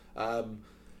have. A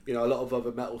lot of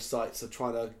other metal sites are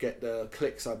trying to get the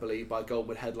clicks, I believe, by going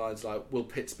with headlines like "Will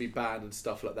Pits be banned?" and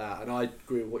stuff like that. And I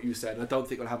agree with what you said. And I don't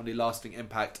think it'll have any lasting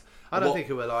impact. I don't think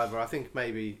it will either. I think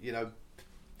maybe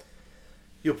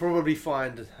you'll probably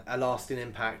find a lasting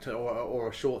impact or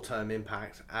a short-term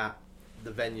impact at the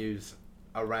venues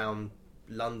around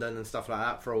London and stuff like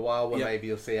that for a while, where maybe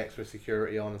you'll see extra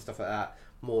security on and stuff like that,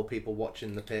 more people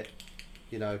watching the pit,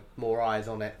 more eyes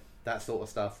on it, that sort of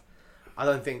stuff. I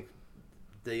don't think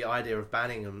the idea of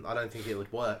banning them, I don't think it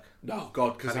would work. No,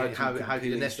 God, because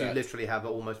unless you literally have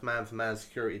almost man-for-man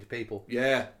security to people.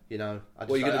 Yeah. I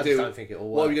just don't think it will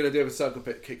work. What are you going to do if a circle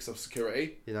pit kicks off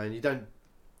security? And you don't...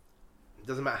 It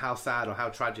doesn't matter how sad or how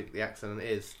tragic the accident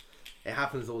is. It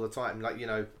happens all the time. Like,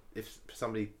 if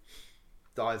somebody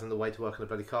dies on the way to work in a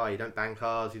bloody car, you don't ban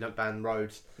cars, you don't ban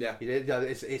roads. Yeah.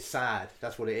 It's sad.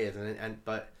 That's what it is.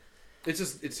 But it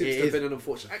seems to have been an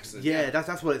unfortunate accident. Yeah,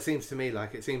 that's what it seems to me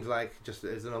like. It seems like just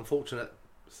it's an unfortunate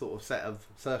sort of set of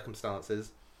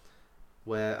circumstances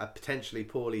where a potentially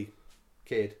poorly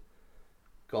kid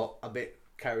got a bit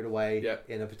carried away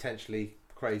in a potentially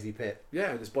crazy pit. Yeah,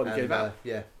 and his body gave out.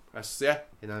 Yeah. So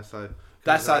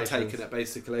that's our take on it,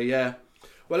 basically. Yeah.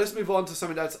 Well, let's move on to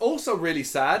something that's also really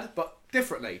sad, but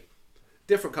different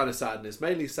kind of sadness.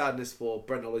 Mainly sadness for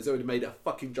Brent Hollow. He's already made a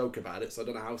fucking joke about it, so I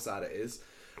don't know how sad it is.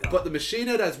 Yeah. But the Machine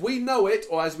Head, as we know it,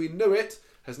 or as we knew it,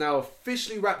 has now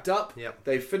officially wrapped up. Yep.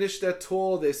 They finished their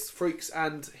tour. This Freaks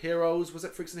and Heroes. Was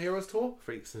it Freaks and Heroes tour?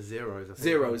 Freaks and Zeros. I think.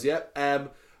 Zeros. Yep.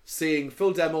 Seeing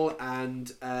Phil Demmel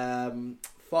and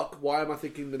why am I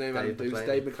thinking the name out of the dudes?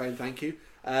 Dave McClain. Thank you.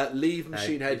 Leave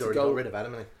Machine Head to go. Got rid of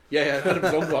Adam, hasn't he? Yeah,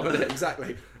 Adam's on one, isn't it?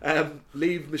 Exactly.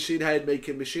 Leave Machine Head,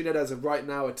 making Machine Head as of right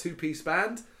now a 2-piece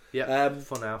band. Yeah,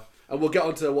 for now. And we'll get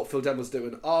on to what Phil Demmel's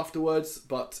doing afterwards.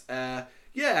 But how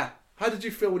did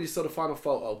you feel when you saw the final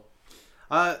photo?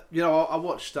 I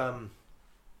watched a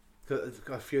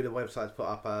few of the websites put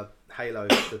up Halo,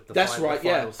 the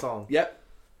final song. Yep.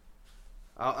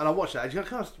 And I watched that.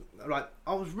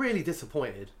 I was really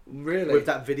disappointed. Really? With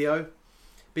that video.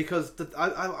 Because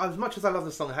as much as I love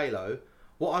the song Halo,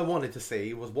 what I wanted to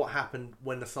see was what happened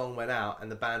when the song went out and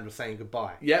the band was saying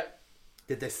goodbye. Yep.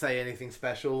 Did they say anything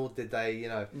special? Did they,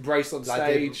 embrace on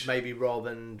stage? Maybe Rob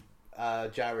and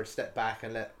Jared step back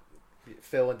and let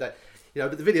Phil and Dave...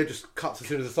 but the video just cuts as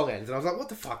soon as the song ends, and I was like, "What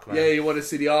the fuck, man?" Yeah, you want to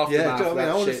see the aftermath. Yeah,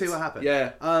 I want to see what happened.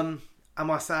 Yeah. Am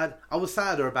I sad? I was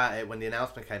sadder about it when the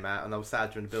announcement came out, and I was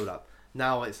sad during the build-up.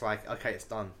 Now it's like, okay, it's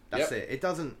done. That's it. It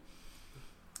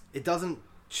doesn't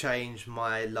change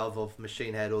my love of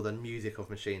Machine Head or the music of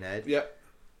Machine Head. Yep.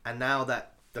 And now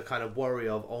that the kind of worry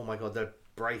of, oh my god, they're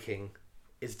breaking,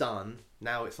 is done.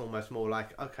 Now it's almost more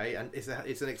like, okay, and it's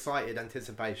an excited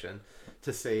anticipation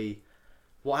to see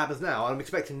what happens now. I'm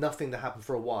expecting nothing to happen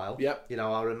for a while. Yep.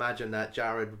 I would imagine that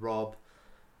Jared, Rob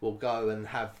will go and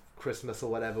have Christmas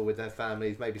or whatever with their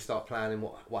families, maybe start planning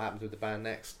what happens with the band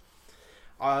next.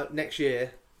 Next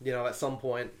year, at some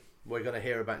point, we're going to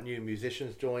hear about new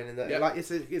musicians joining. Like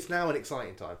it's now an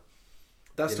exciting time.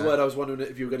 That's the word I was wondering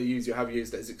if you were going to use. You have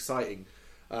used it as exciting.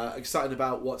 Exciting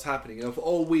about what's happening. And for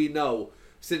all we know,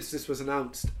 since this was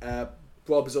announced,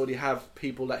 Rob has already have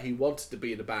people that he wanted to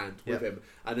be in the band with him,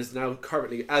 and is now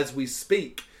currently, as we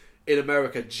speak, in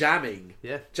America jamming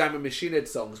Machine Head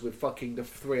songs with fucking the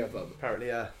three of them.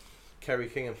 Apparently, Kerry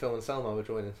King and Phil and Selma were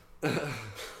joining.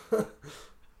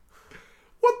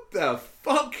 What the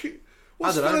fuck?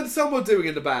 What's Phil and Selma doing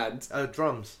in the band?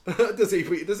 Drums. Does he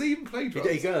even play drums?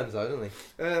 He gurns though, doesn't he?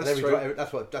 That's true.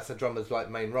 That's a drummer's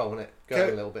main role, isn't it?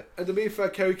 Gurning a little bit. And to be fair,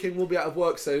 Kerry King will be out of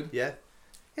work soon. Yeah.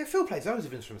 Yeah, Phil plays loads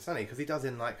of instruments, doesn't he? Because he does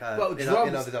in in drums.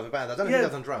 other bands. I don't know if he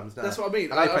does on drums. No. That's what I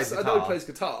mean. I know he plays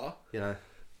guitar. You know.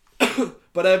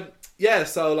 But Yeah,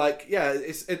 so like, yeah,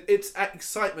 it's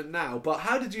excitement now. But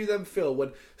how did you then feel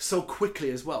when so quickly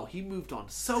as well he moved on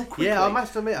so quickly? Yeah, I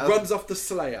must admit, runs off the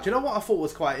Slayer. Do you know what I thought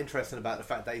was quite interesting about the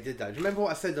fact that he did that? Do you remember what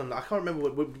I said on? I can't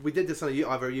remember. We did this on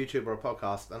either a YouTube or a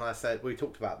podcast, and I said we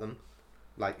talked about them,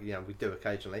 like we do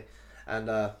occasionally, and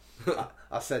I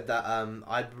said that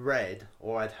I'd read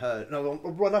or I'd heard. No,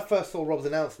 when I first saw Rob's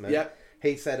announcement,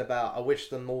 he said about I wish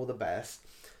them all the best.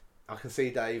 I can see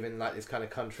Dave in like this kind of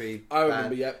country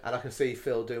remember, and I can see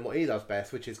Phil doing what he does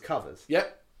best, which is covers.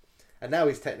 Yep. And now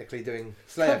he's technically doing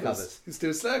Slayer covers. He's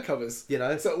doing Slayer covers. You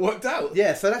know, so it worked out.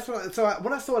 Yeah, so that's what. So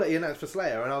when I saw that he announced for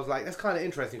Slayer, and I was like, that's kind of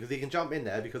interesting because he can jump in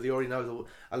there because he already knows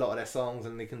a lot of their songs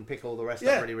and he can pick all the rest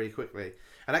up really, really quickly.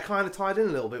 And that kind of tied in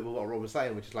a little bit with what Rob was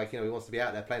saying, which is like he wants to be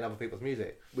out there playing other people's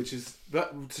music. Which is, so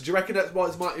do you reckon that's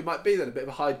what it might be then? A bit of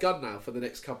a hired gun now for the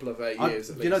next couple of years.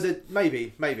 At least?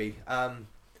 Maybe.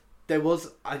 There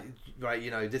was,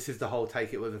 this is the whole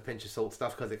take it with a pinch of salt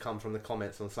stuff because it comes from the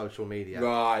comments on social media.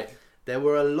 Right. There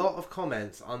were a lot of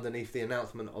comments underneath the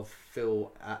announcement of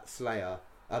Phil at Slayer,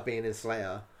 being in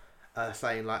Slayer,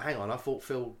 saying like, hang on, I thought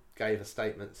Phil gave a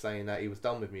statement saying that he was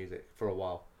done with music for a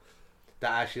while.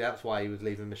 That's why he was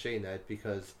leaving Machine Head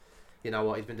because, you know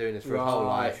what, he's been doing this for his whole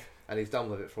life and he's done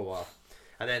with it for a while.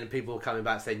 And then people were coming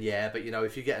back saying, yeah, but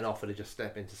if you get an offer to just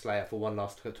step into Slayer for one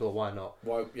last tour, why not?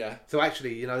 Well, yeah. So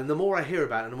actually, the more I hear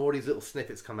about it and the more these little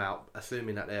snippets come out,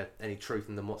 assuming that there's any truth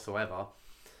in them whatsoever,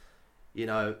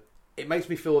 it makes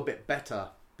me feel a bit better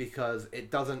because it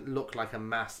doesn't look like a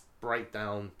mass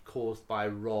breakdown caused by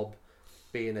Rob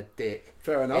being a dick.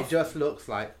 Fair enough. It just looks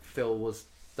like Phil was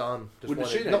done. With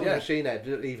Machine Head,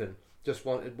 even. Just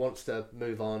wants to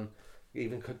move on.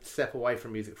 Even could step away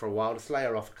from music for a while. The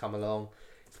Slayer offer come along.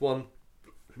 It's one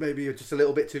maybe you're just a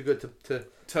little bit too good to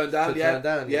turn down.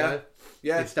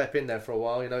 You step in there for a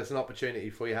while. It's an opportunity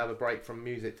for you to have a break from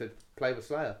music to play with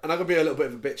Slayer. And I'm gonna be a little bit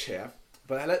of a bitch here,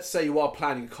 but let's say you are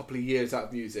planning a couple of years out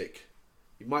of music,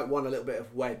 you might want a little bit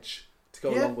of wedge to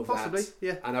go along with possibly, that.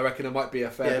 Yeah, and I reckon there might be a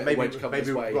fair bit of wedge coming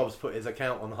his way. Maybe Rob's put his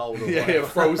account on hold. Or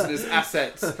frozen his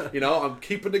assets. I'm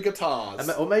keeping the guitars.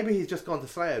 Or maybe he's just gone to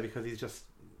Slayer because he's just.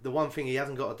 The one thing he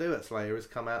hasn't got to do at Slayer is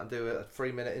come out and do a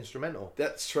 3-minute instrumental.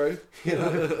 That's true.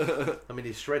 I mean,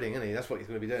 he's shredding, isn't he? That's what he's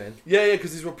going to be doing. Yeah,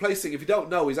 because he's replacing, if you don't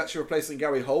know, he's actually replacing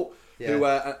Gary Holt, who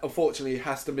unfortunately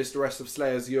has to miss the rest of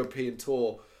Slayer's European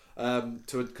tour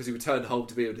because he returned home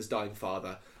to be with his dying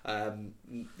father. There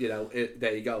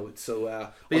you go. So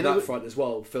on that front as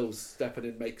well, Phil's stepping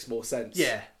in makes more sense.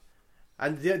 Yeah.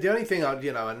 And the only thing,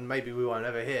 and maybe we won't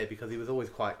ever hear because he was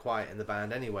always quite quiet in the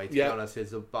band anyway, to be honest,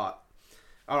 is but...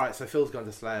 Alright, so Phil's gone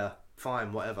to Slayer.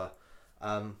 Fine, whatever.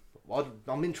 I'm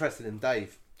interested in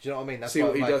Dave. Do you know what I mean? That's see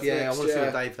what he does next. I want to see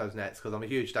where Dave goes next because I'm a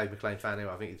huge Dave McClain fan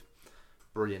anyway. I think he's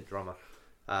a brilliant drummer.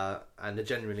 And a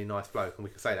genuinely nice bloke. And we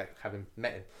can say that having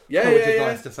met him. Which is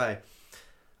nice to say.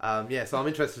 So I'm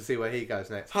interested to see where he goes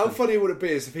next. How funny would it be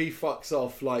if he fucks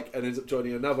off and ends up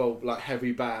joining another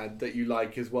heavy band that you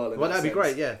like as well? Well, that'd be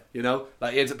great, yeah. He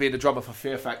ends up being the drummer for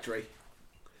Fear Factory.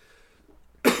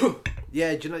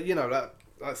 Yeah, do you know, like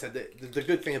I said, the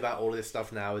good thing about all of this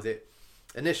stuff now is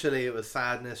initially it was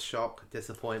sadness, shock,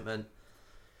 disappointment.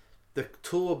 The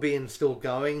tour being still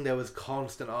going, there was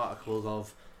constant articles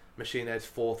of Machine Head's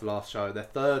fourth last show, their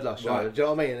third last show. Right. Do you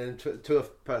know what I mean? And to a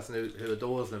person who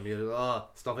adores them, you're like,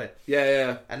 stop it.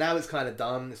 Yeah. And now it's kind of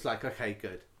done. It's like, okay,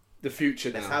 good. The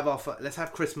future now. Let's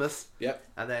have Christmas. Yep.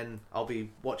 And then I'll be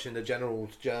watching the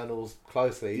journals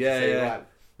closely to see right,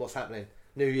 what's happening.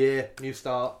 New year, new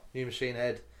start, new Machine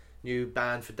Head. New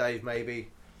band for Dave, maybe.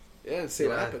 Yeah, and see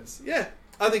what happens. Yeah,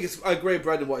 I agree with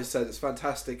Brendan what he said. It's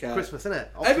fantastic. Christmas, isn't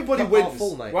it? Everybody wins.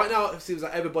 Full, mate. Right now, it seems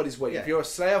like everybody's winning. Yeah. If you're a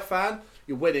Slayer fan,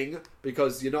 you're winning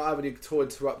because you're not having your tour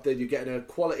interrupted. You're getting a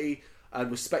quality and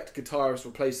respect guitarist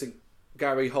replacing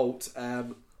Gary Holt,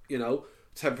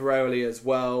 temporarily as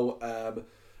well.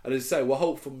 And as I say, we're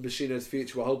hopeful for Machine Head's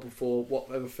future. We're hoping for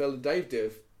whatever Phil and Dave do.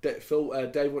 If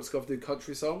Dave wants to go off and do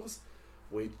country songs,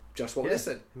 we just won't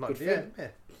listen.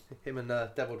 Him and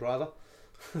Devil Driver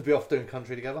be off doing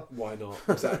country together. Why not?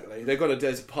 Exactly. They're going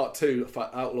to do part 2 for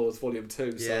Outlaws Volume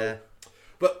 2. So. Yeah.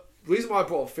 But the reason why I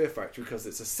brought up Fear Factory because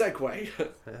it's a segue.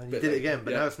 You did it again,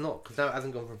 but now it's not because now it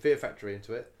hasn't gone from Fear Factory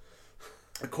into it.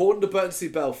 According to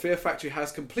Burnsy Bell, Fear Factory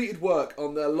has completed work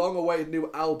on their long-awaited new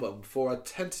album for a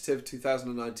tentative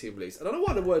 2019 release. I don't know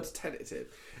why the word's tentative.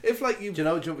 If do you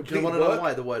want to know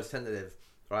why the word's tentative?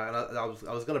 Right, and I was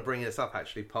going to bring this up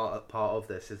actually. Part of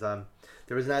this is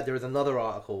there is another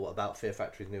article about Fear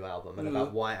Factory's new album and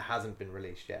about why it hasn't been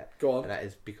released yet. Go on. And that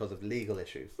is because of legal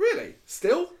issues. Really?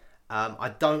 Still?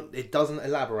 It doesn't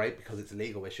elaborate because it's a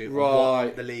legal issue. Right. On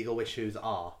what the legal issues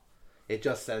are. It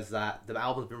just says that the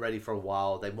album's been ready for a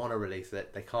while. They want to release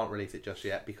it. They can't release it just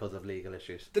yet because of legal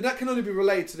issues. Then that can only be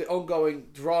related to the ongoing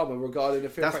drama regarding the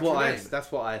Fear Factory name.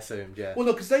 That's what I assumed, yeah. Well,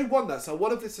 no, because they won that, so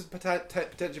what if this is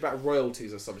potentially about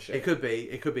royalties or some shit? It could be.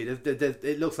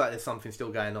 It looks like there's something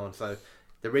still going on. So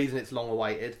the reason it's long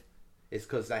awaited is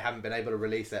because they haven't been able to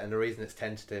release it, and the reason it's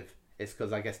tentative is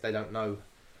because I guess they don't know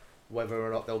whether or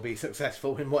not they'll be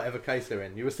successful in whatever case they're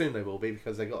in. You assume they will be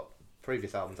because they got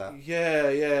previous albums out. Yeah.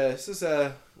 This is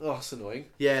it's annoying.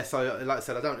 Yeah, so like I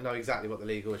said, I don't know exactly what the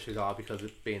legal issues are because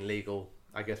it's being legal.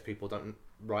 I guess people aren't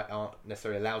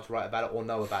necessarily allowed to write about it or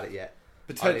know about it yet.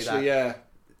 Potentially, yeah.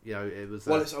 You know, it was.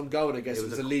 Well, it's ongoing. I guess it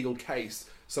was a legal case.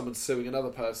 Someone's suing another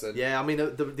person. Yeah, I mean,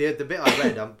 the bit I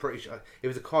read, I'm pretty sure it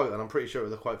was a quote, and I'm pretty sure it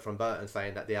was a quote from Burton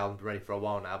saying that the album's been ready for a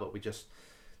while now, but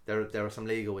there are some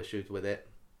legal issues with it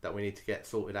that we need to get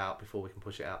sorted out before we can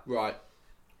push it out. Right.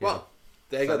 Yeah. Well,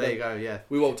 there you go. Yeah.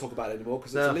 We won't talk about it anymore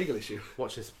because it's a legal issue.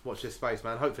 Watch this space,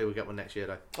 man. Hopefully we'll get one next year,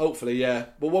 though. Hopefully, yeah.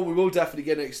 But what we will definitely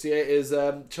get next year is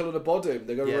Children of Bodom.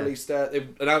 They're going to release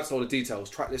they've announced all the details.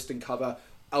 Track listing, cover,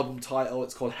 album title.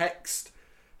 It's called Hexed.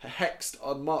 Hexed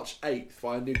on March 8th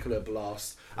by Nuclear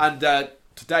Blast. And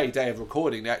today, day of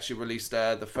recording, they actually released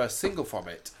the first single from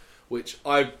it, which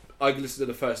I listened to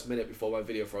the first minute before my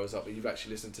video froze up, but you've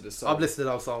actually listened to the song. I've listened to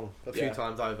the whole song a few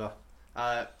times over.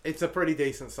 It's a pretty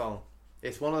decent song.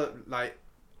 It's one of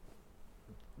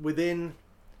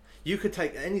you could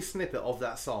take any snippet of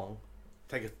that song,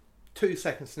 take a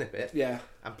 2-second snippet,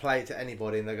 and play it to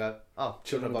anybody, and they go, "Oh,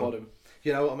 Children of Bodom."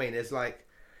 You know what I mean?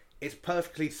 It's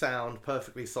perfectly sound,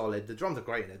 perfectly solid. The drums are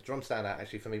great in it. The drums stand out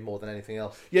actually for me more than anything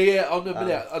else. Yeah.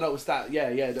 I noticed that.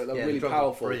 Yeah. They're really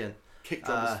powerful. Brilliant. Kick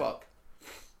drum as fuck.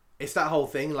 It's that whole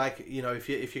thing, like, you know, if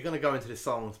you're going to go into this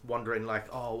song wondering, like,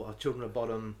 oh, are Children of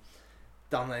Bodom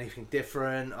done anything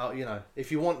different? You know,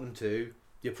 if you want them to,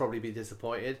 you'll probably be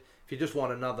disappointed. If you just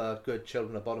want another good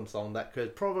Children of Bodom song that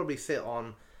could probably sit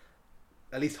on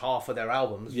at least half of their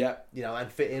albums, you know,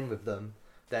 and fit in with them,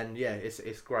 then yeah,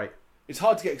 it's great. It's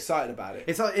hard to get excited about it.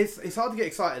 It's hard to get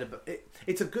excited about it.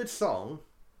 It's a good song,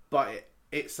 but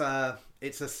it's a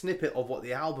snippet of what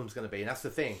the album's going to be, and that's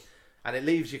the thing. And it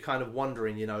leaves you kind of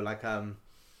wondering, you know, like,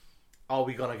 are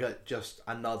we going to get just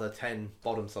another 10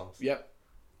 Bodom songs? Yep.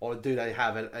 Or do they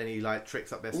have any like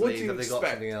tricks up their sleeves? Have they got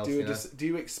something else? Do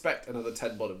you expect another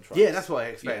 10 Bodom tracks? Yeah, that's what I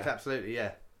expect. Yeah. Absolutely,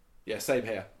 yeah. Yeah, same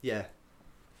here. Yeah.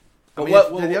 But I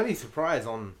mean, the only surprise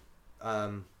on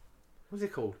what's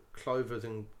it called? Clovers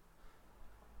and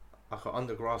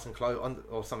Undergrass and Clover,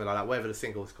 or something like that. Whatever the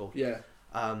single is called. Yeah.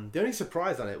 The only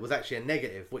surprise on it was actually a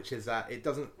negative, which is that it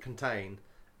doesn't contain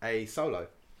a solo,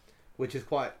 which is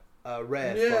quite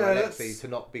rare for Alexi to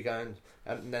not be going.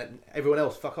 And then everyone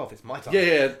else, fuck off, it's my time.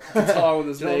 Yeah, guitar on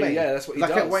his knee. I mean? Yeah, that's what he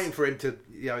does. I kept waiting for him to,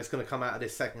 you know, it's going to come out of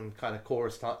this second kind of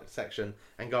chorus section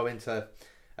and go into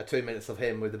a 2 minutes of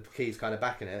him with the keys kind of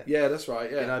backing it. Yeah, that's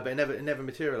right. Yeah, you know, but it never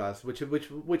materialised,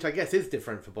 which I guess is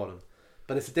different for Bodom.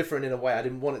 But it's different in a way I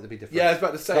didn't want it to be different. Yeah, I was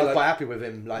about to say, I was quite happy with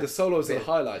him. Like the solos are the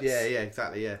highlights. Yeah,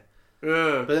 exactly. Yeah.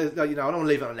 But you know, I don't want to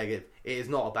leave it on a negative. It is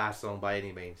not a bad song by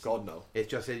any means. God no. It's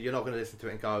just you're not going to listen to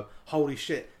it and go, "Holy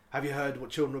shit! Have you heard what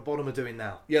Children of Bodom are doing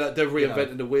now?" Yeah, like they're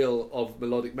reinventing the wheel of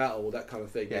melodic metal, that kind of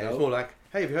thing. Yeah, you know? It's more like,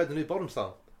 "Hey, have you heard the new Bodom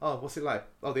song? Oh, what's it like?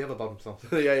 Oh, the other Bodom song."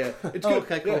 yeah. It's good.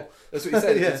 Okay, cool. Yeah. That's what he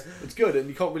said. It's good, and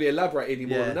you can't really elaborate any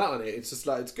more than that on it. It's just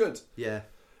like it's good. Yeah.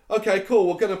 Okay, cool.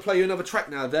 We're going to play you another track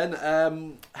now. Then,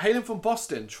 hailing from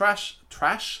Boston, thrash,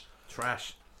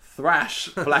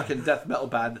 black and death metal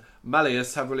band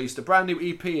Malleus have released a brand new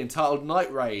EP entitled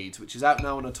Night Raid, which is out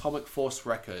now on Atomic Force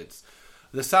Records.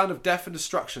 The sound of death and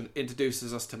destruction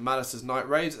introduces us to Malice's Night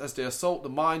Raids as they assault the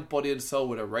mind, body and soul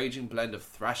with a raging blend of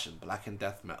thrash and black and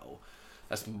death metal.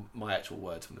 That's my actual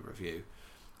words from the review.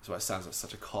 That's why it sounds like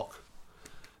such a cock.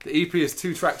 The EP is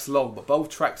 2 tracks long, but both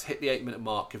tracks hit the 8-minute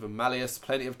mark, giving Malleus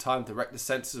plenty of time to wreck the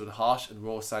senses with harsh and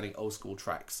raw sounding old school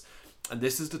tracks. And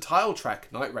this is the title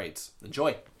track, Night Raids.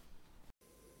 Enjoy.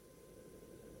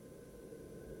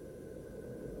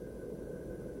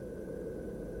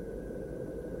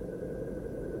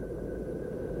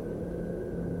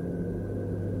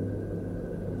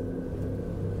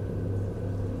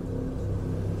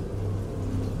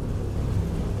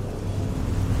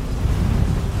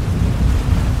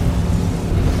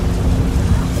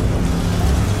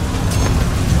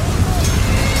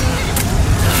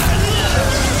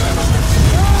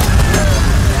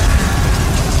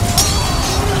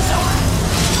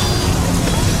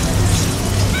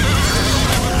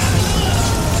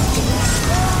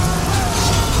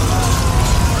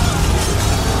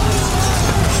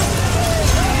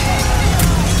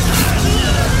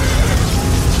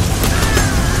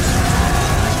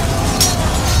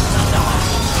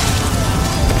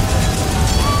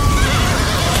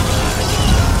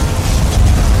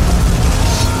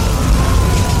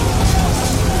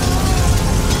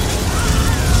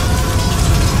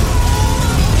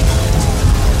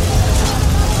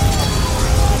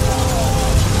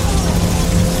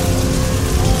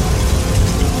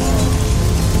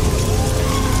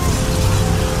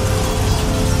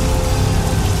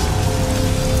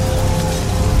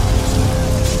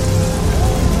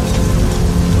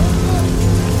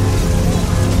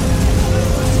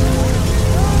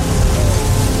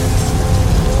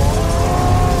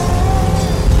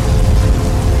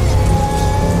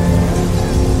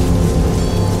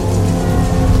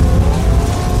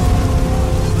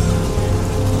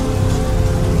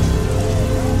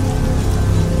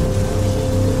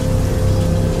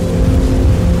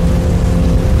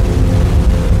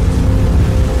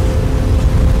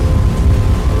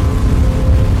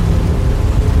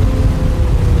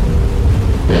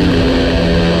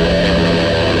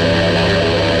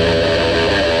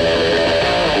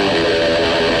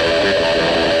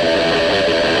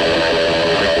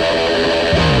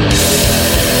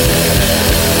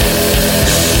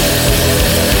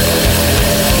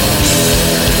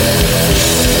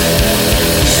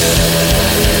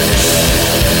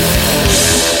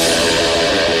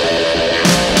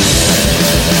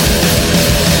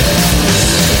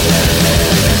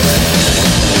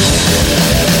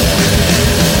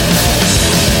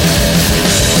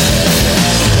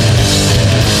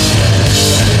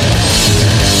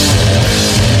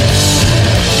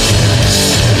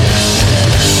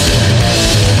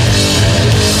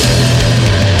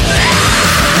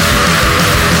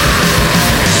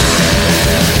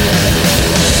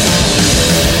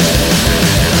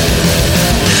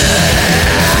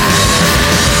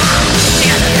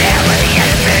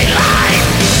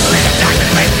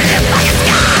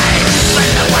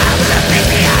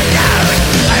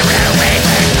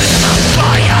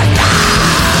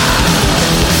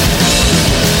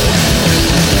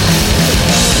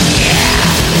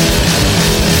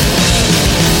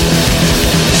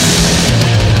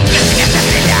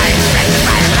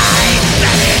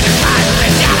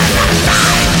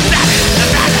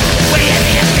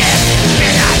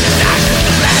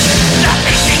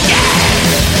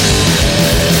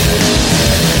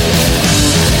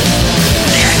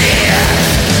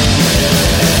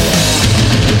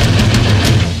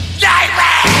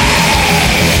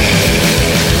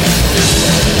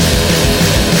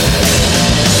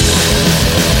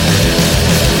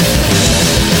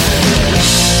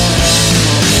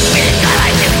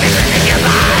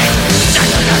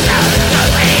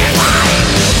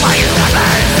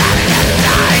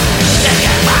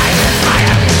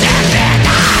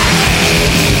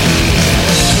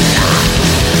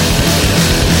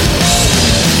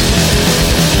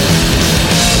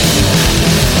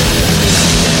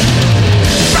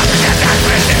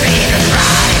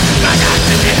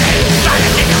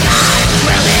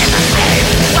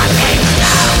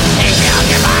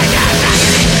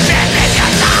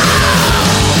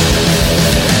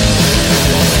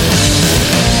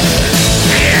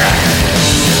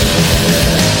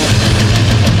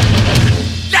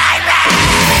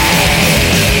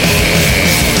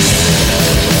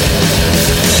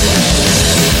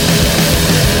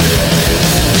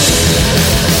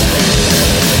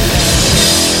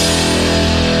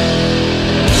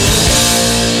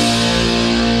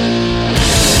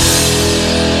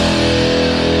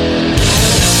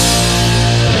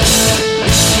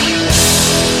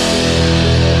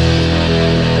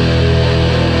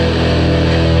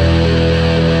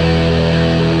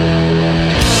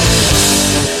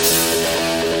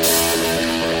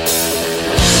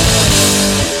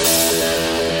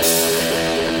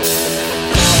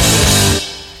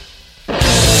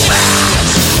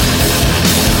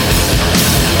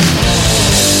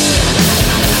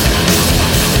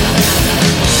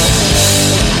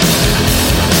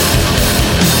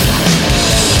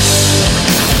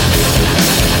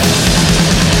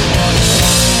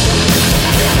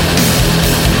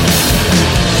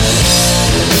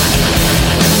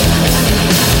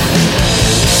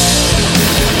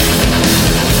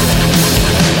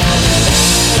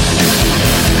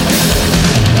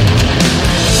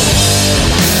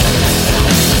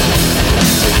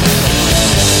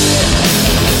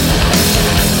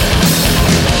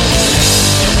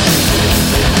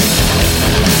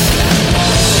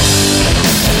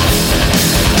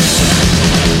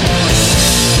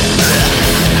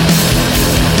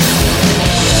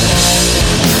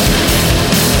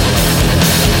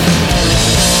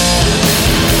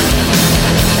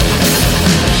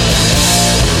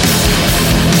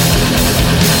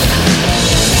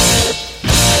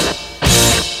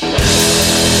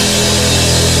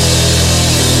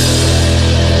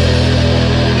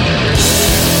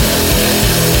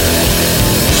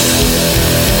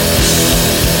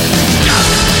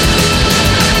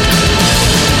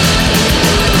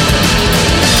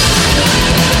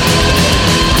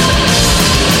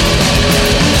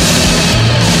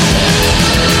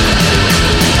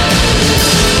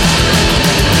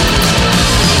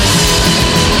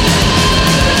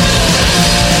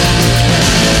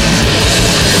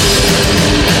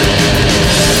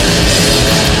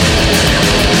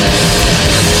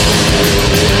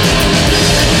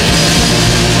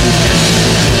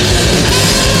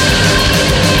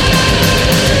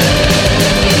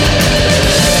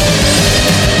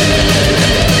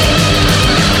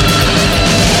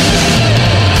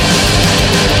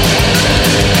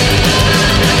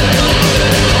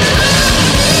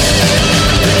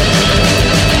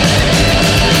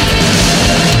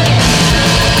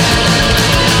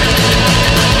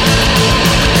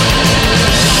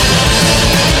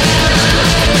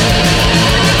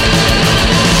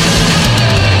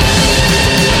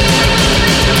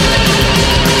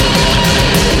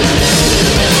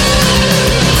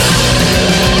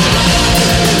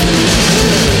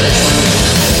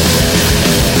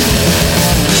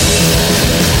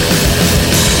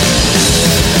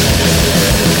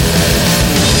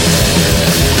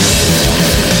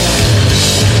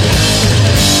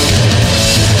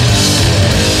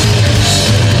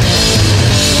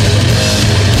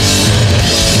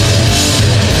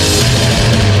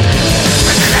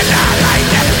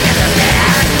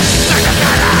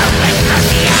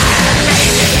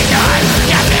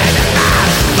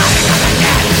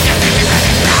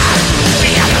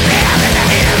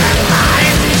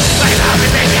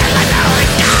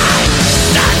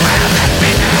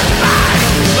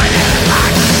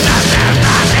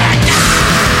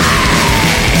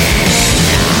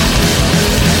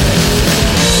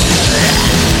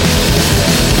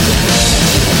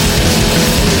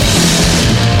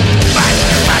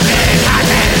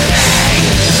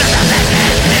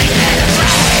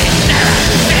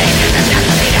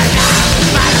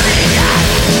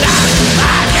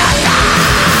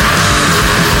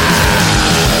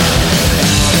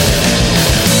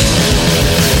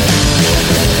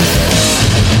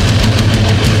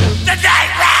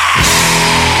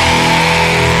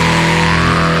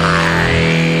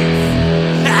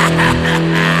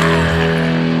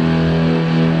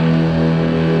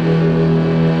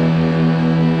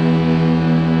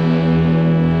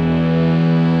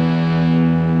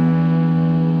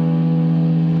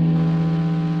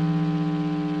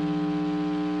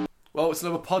 it's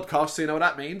another podcast, so you know what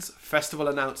that means. Festival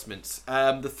announcements.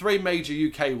 The 3 major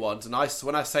UK ones, and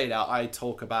when I say that, I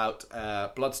talk about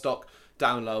Bloodstock,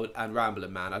 Download, and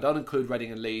Ramblin' Man. I don't include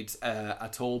Reading and Leeds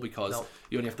at all, because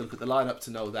you only have to look at the lineup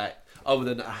to know that, other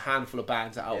than a handful of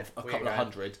bands out of a couple of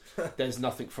hundred, there's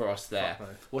nothing for us there.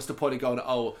 What's the point of going,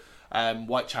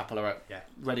 Whitechapel are at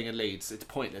Reading and Leeds? It's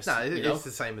pointless. No, it's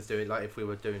the same as doing, like, if we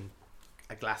were doing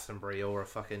a Glastonbury or a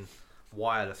fucking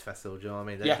Wireless festival. Do you know what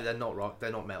I mean? They're not rock,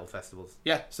 they're not metal festivals.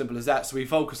 Yeah, simple as that. So we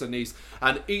focus on these,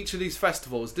 and each of these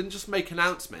festivals didn't just make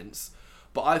announcements,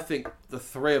 but I think the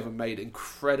 3 of them made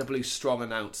incredibly strong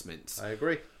announcements. I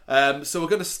agree. So we're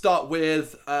going to start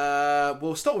with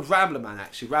we'll start with Ramblin' Man,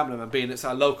 actually. Ramblin' Man being it's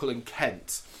our local in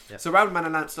Kent. Yep. So Ramblin' Man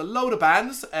announced a load of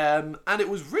bands, and it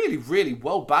was really, really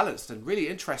well balanced and really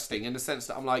interesting, in the sense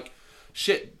that I'm like,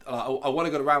 shit, I want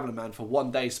to go to Ramblin' Man for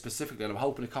one day specifically, and I'm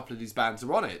hoping a couple of these bands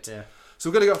are on it. Yeah. So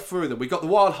we're going to go through them. We got the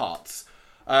Wild Hearts,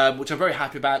 which I'm very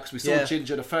happy about, because we saw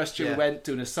Ginger the first year we went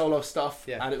doing his solo stuff,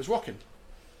 and it was rocking.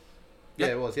 Yeah,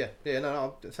 it was. Yeah.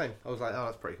 No, same. I was like, oh,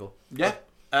 that's pretty cool. Yeah.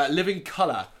 Living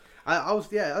Colour. I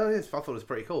thought it was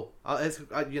pretty cool. I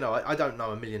don't know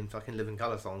a million fucking Living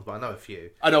Colour songs, but I know a few.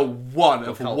 I know one,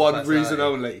 and for one reason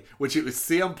only, which it was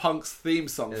CM Punk's theme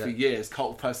song for years,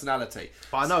 Cult of Personality.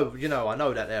 But I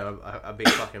know that they're a big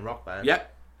fucking rock band.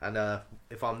 Yep. And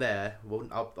if I'm there,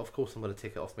 well, of course I'm going to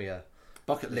tick it off my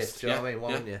bucket list. Do you know what I mean?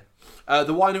 Why wouldn't you?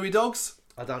 The Winery Dogs.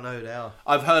 I don't know who they are.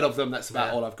 I've heard of them. That's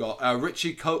about all I've got.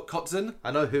 Richie Kotzen.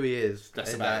 I know who he is.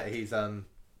 That's about it. He's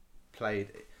played.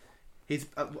 He's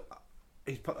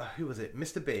who was it?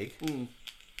 Mr. Big. Mm.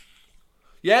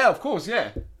 Yeah, of course. Yeah.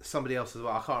 Somebody else as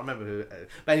well. I can't remember who.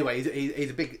 But anyway,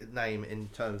 he's a big name in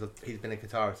terms of he's been a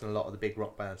guitarist in a lot of the big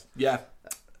rock bands. Yeah.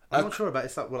 I'm not sure about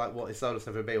his stuff, like what his solo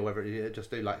stuff would be, or whether he just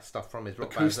do like stuff from his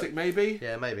rock acoustic, maybe.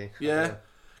 Yeah, maybe. Yeah.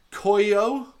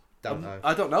 Koyo. Don't know.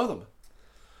 I don't know them.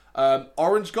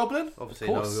 Orange Goblin. Obviously,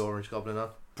 know who Orange Goblin are.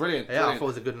 Brilliant. Yeah, I thought it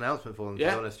was a good announcement for them. To be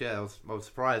honest, I was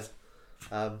surprised.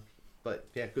 But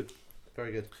yeah, good,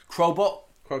 very good. Crowbot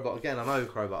again. I know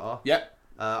who Crowbot are. Yep.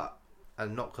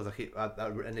 And not because I keep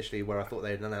initially where I thought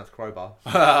they'd announced Crowbar.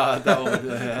 Again,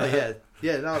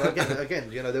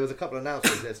 there was a couple of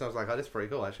announcements there, so I was like, oh, this is pretty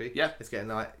cool actually. Yeah, it's getting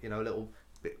like a little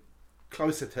bit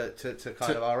closer to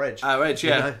kind of our edge. Our edge,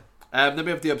 yeah. Then we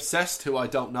have the Obsessed, who I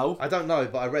don't know. I don't know,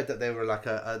 but I read that they were like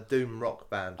a doom rock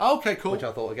band. Oh, okay, cool. Which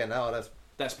I thought again,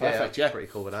 that's perfect. Yeah,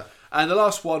 pretty cool with that. And the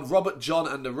last one, Robert John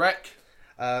and the Wreck.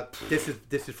 This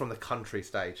is from the country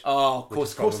stage. Oh, of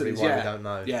course it is. Why we don't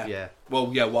know. Yeah.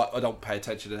 Well, I don't pay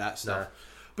attention to that stuff. No.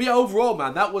 But yeah, overall,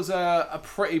 man, that was a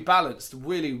pretty balanced,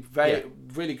 really,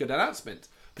 really good announcement.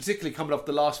 Particularly coming off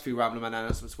the last few Ramblin' Man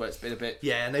announcements, where it's been a bit.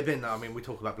 Yeah, and they've been. I mean, we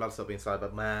talk about Bloodstock being slow,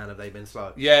 but man, have they been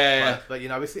slow? Yeah. But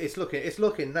it's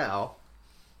looking now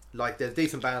like there's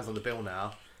decent bands on the bill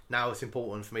now. Now it's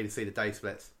important for me to see the day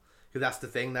splits. Because that's the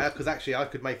thing now. Because actually, I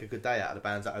could make a good day out of the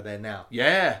bands that are there now.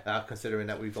 Yeah. Considering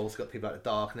that we've also got people like the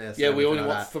Darkness. Yeah, we only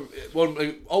want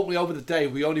only over the day.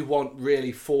 We only want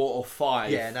really 4 or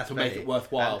 5. Yeah, and that's to make it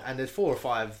worthwhile. And there's 4 or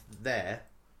 5 there.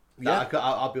 Yeah,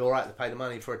 I'll be all right to pay the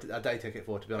money for a day ticket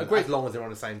for. To be honest, agreed. As long as they're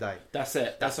on the same day. That's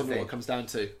it. That's what it comes down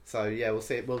to. So yeah, we'll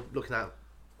see. We're looking out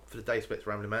for the day splits,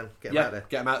 Ramblin' Man. Get them out there.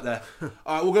 Get them out there.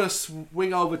 All right, we're going to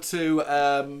swing over to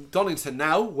Donington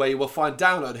now, where you will find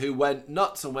Download, who went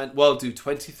nuts and went, well, do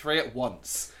 23 at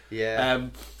once. Yeah.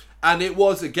 And it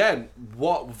was, again,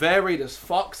 varied as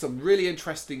fuck. Some really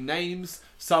interesting names.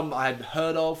 Some I hadn't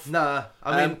heard of. Nah.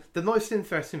 I mean, the most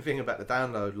interesting thing about the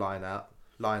Download lineup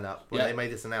when they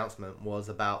made this announcement was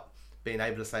about being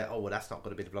able to say, oh, well, that's not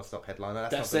going to be the Bloodstock headliner.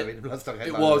 That's not going to be the Bloodstock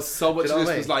headliner. It was so much.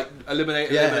 This was like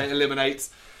eliminate.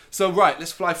 So right,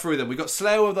 let's fly through them. We got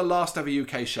Slayer of the last ever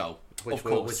UK show, which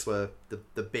were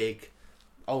the big.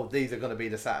 Oh, these are going to be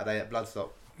the Saturday at Bloodstock.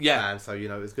 Yeah, band, so it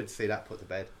was good to see that put to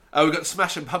bed. We got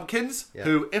Smashing Pumpkins,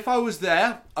 who, if I was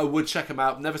there, I would check them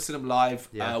out. Never seen them live.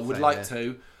 Would like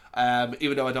to,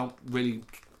 even though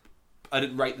I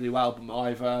didn't rate the new album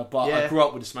either. But I grew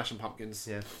up with the Smashing Pumpkins.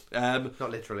 Yeah, not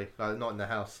literally, not in the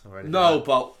house or anything. No,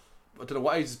 but I don't know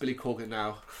what age is Billy Corgan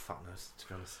now. Fuck knows, to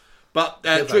be honest. But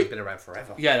Dream been around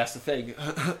forever. Yeah, that's the thing.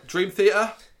 Dream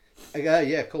Theater.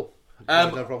 Yeah, cool. No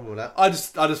problem with that. I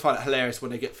just find it hilarious when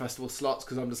they get festival slots,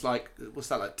 because I'm just like, what's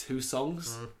that, like 2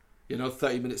 songs?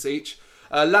 30 minutes each.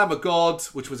 Lamb of God,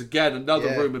 which was again another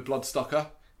room with Bloodstocker.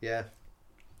 Yeah.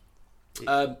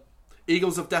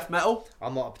 Eagles of Death Metal.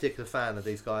 I'm not a particular fan of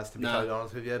these guys, to be totally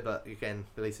honest with you, but again,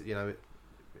 at least it's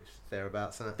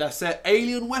thereabouts, isn't it? That's it.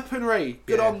 Alien Weaponry.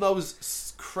 Good on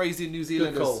those crazy New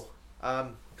Zealanders. Good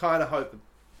call. Kind of hope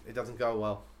it doesn't go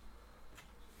well.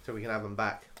 so we can have them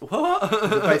back. What?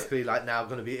 They're basically like now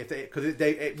going to be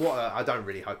I don't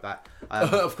really hope that.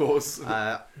 Of course.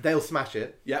 They'll smash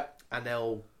it. Yep. And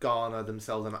they'll garner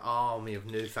themselves an army of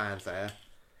new fans there,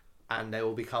 and they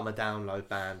will become a download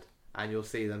band, and you'll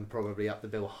see them probably up the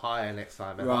bill higher next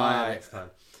time and higher next time,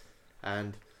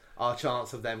 and our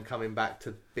chance of them coming back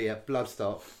to be at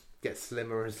Bloodstock gets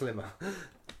slimmer and slimmer.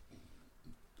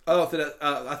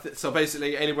 So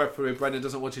basically, anywhere through Brendan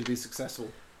doesn't want you to be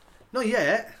successful. Not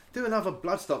yet. Do another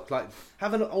Bloodstock. Like,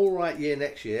 have an all right year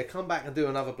next year. Come back and do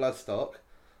another Bloodstock.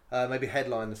 Maybe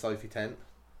headline the Sophie tent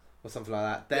or something like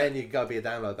that. Then you go be a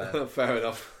download band. Fair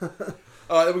enough.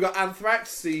 All right, then we've got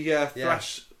Anthrax, the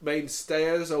thrash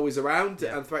mainstayers, always around.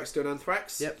 Yeah. Anthrax doing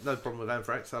Anthrax. Yep, no problem with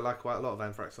Anthrax. I like quite a lot of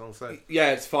Anthrax songs. So.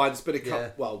 Yeah, it's fine. It's been a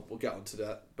cut. Well, we'll get on to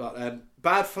that. But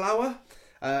Bad Flower?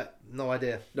 No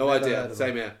idea. No idea.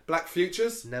 Same here. Black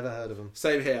Futures? Never heard of them.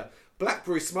 Same here.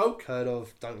 Blackberry Smoke? Heard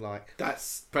of, don't like.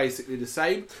 That's basically the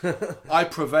same. I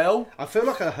Prevail? I feel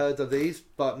like I heard of these,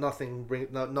 but nothing,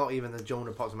 not even the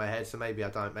genre pops in my head, so maybe I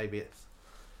don't. Maybe it's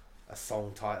a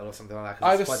song title or something like that,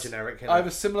 because it's quite generic. I have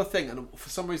a similar thing, and for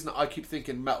some reason I keep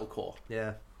thinking metalcore.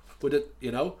 Yeah. Would it,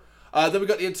 Then we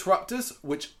got the Interrupters,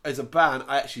 which is a band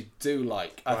I actually do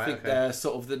like. I think they're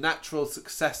sort of the natural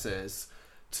successors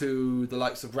to the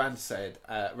likes of Rancid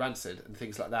and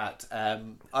things like that.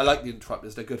 I like the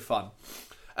Interrupters; they're good fun.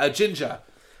 Ginger,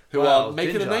 who are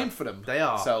making a name for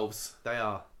themselves. They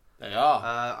are.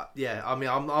 Yeah, I mean,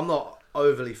 I'm not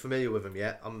overly familiar with them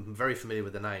yet. I'm very familiar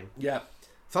with the name. Yeah.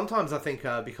 Sometimes I think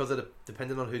because of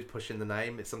depending on who's pushing the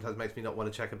name, it sometimes makes me not want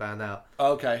to check a band out.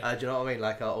 Okay. Do you know what I mean?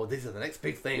 Like, these are the next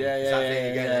big thing. Yeah.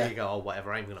 There you go. Oh,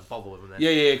 whatever. I ain't gonna bother with them then.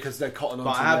 Yeah, because they're cotton on.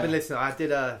 But I have been listening. I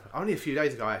did only a few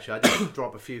days ago actually. I did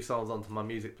drop a few songs onto my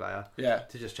music player. Yeah.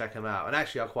 To just check them out, and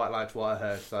actually I quite liked what I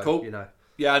heard. So cool.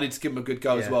 Yeah, I need to give them a good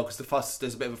go as well, because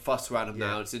there's a bit of a fuss around them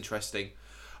now. It's interesting.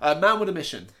 Man with a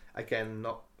Mission. Again,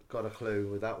 not got a clue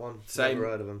with that one. Same. Never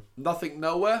heard of them. Nothing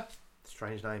Nowhere.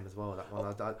 Strange name as well. That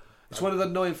one. It's one of the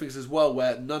annoying things as well,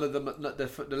 where none of them,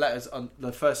 the letters on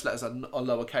the first letters are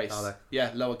lowercase. Are they?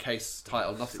 Yeah, lowercase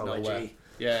title. Nothing So Nowhere. edgy.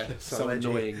 Yeah, so edgy.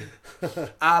 annoying.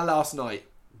 Our Last Night.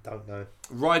 Don't know.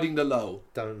 Riding the Low.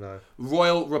 Don't know.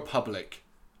 Royal Republic.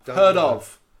 Don't Heard know.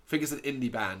 of. I think it's an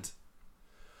indie band.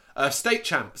 State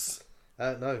Champs.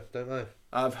 No, don't know.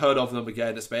 I've heard of them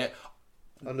again. It's a bit.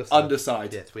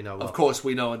 Underside. Yes, we know. Of course,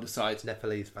 we know Underside.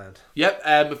 Nepalese band. Yep.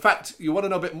 In fact, you want to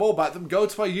know a bit more about them? Go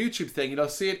to our YouTube thing.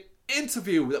 See an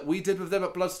interview that we did with them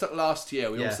at Bloodstock last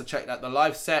year. We also checked out the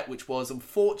live set, which was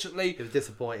unfortunately it was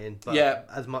disappointing. But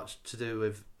as much to do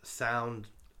with sound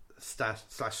 /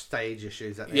 stage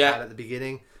issues that they had at the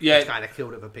beginning. Yeah, it kind of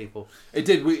killed it for people. It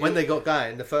did. When they got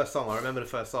going, the first song, I remember the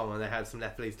first song, and they had some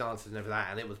Nepalese dancers and everything,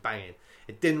 and it was banging.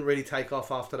 It didn't really take off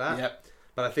after that. Yep.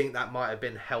 But I think that might have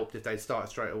been helped if they'd started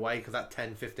straight away, because that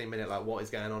 10-15 minute, like, what is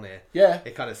going on here? Yeah.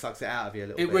 It kind of sucks it out of you a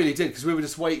little bit. It really did, because we were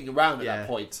just waiting around at that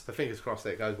point. So fingers crossed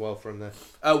that it goes well from there.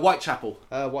 Whitechapel.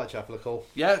 Whitechapel are cool.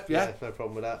 Yeah. No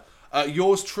problem with that.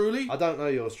 Yours Truly. I don't know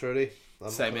Yours Truly.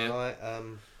 Same here.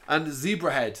 And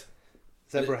Zebrahead.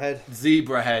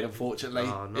 Zebrahead, unfortunately.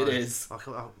 Oh, nice. It is. I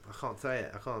can't say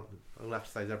it. I'm going to have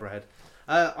to say Zebrahead.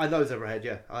 I know Zebrahead,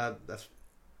 yeah. That's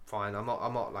fine. I'm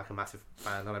not like a massive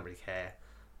fan. I don't really care.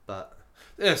 But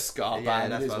it's ska band. Yeah,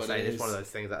 that's what I'm saying. It's one of those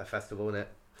things at a festival, isn't it?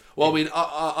 Well, I mean,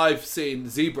 I've seen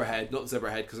Zebrahead, not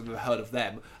Zebrahead, because I've never heard of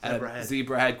them.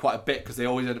 Zebrahead quite a bit, because they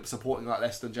always end up supporting like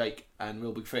Less Than Jake and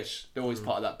Real Big Fish. They're always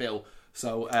part of that bill.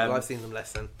 So I've seen them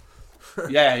less than.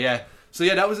 yeah. So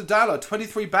that was a download.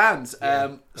 23 bands.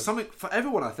 Something for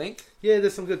everyone, I think. Yeah,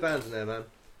 there's some good bands in there, man.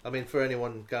 I mean, for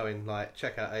anyone going, like,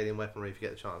 check out Alien Weaponry if you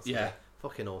get the chance. Yeah.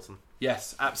 Fucking awesome.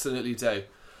 Yes, absolutely do.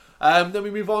 Then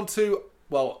we move on to,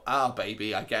 our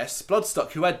baby, I guess,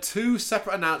 Bloodstock, who had 2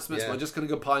 separate announcements. We're just going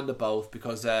to combine them both,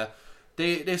 because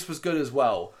this was good as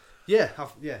well. Yeah.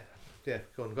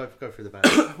 Go on, go through the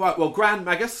band. Right, well, Grand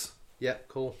Magus. Yep,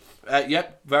 cool.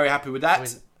 Yep, very happy with that. I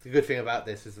mean, the good thing about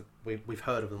this is that we've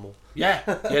heard of them all. Yeah,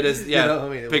 there's you know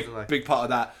what I mean? Big part of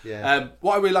that. Yeah.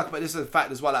 What I really like about this is the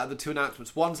fact as well, out of the 2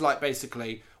 announcements, one's like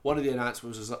basically, one of the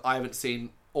announcements was that I haven't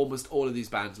seen almost all of these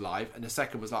bands live, and the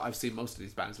second was like, I've seen most of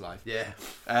these bands live. Yeah.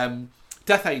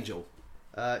 Death Angel.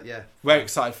 Yeah. Very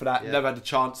excited for that. Yeah. Never had a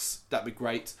chance. That'd be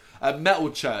great.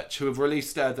 Metal Church, who have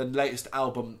released the latest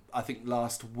album, I think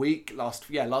last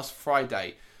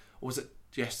Friday. Or was it?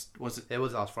 Yes, was it? It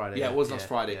was last Friday. Yeah, it was last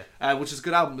Friday. Yeah. Which is a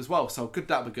good album as well. So good,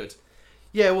 that'll be good.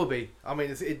 Yeah, it will be. I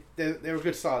mean, they're a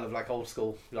good style of like old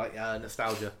school, like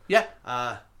nostalgia. Yeah.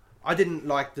 I didn't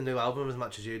like the new album as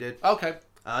much as you did. Okay.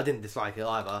 I didn't dislike it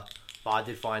either, but I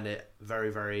did find it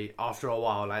very, very. After a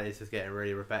while, like it's just getting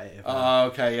really repetitive.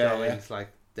 Okay, yeah. It's like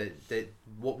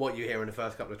what you hear in the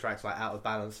first couple of tracks, like Out of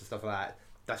Balance and stuff like that,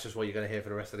 that's just what you're going to hear for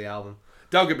the rest of the album.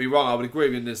 Don't get me wrong, I would agree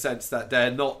with you in the sense that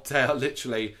they're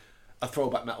literally a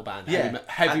throwback metal band,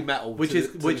 heavy metal, which is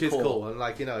cool, and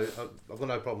like, you know, I've got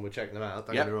no problem with checking them out.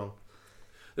 Don't get me wrong.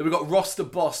 Then we've got Roster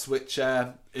Boss, which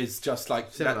is just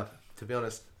like similar, to be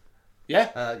honest.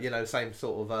 Yeah, you know, same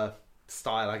sort of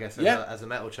style, I guess, as a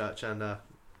metal church, and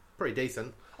pretty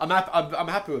decent. I'm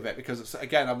happy with it because,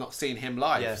 again, I've not seen him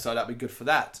live, so that'd be good for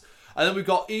that. And then we've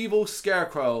got Evil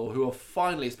Scarecrow, who are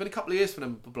finally... It's been a couple of years for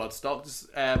them, Bloodstock,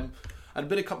 and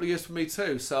been a couple of years for me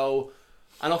too. So,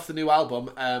 and off the new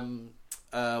album,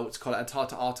 what's it called,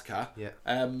 Antata Arctica.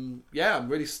 I'm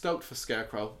really stoked for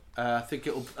Scarecrow. I think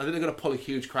they're going to pull a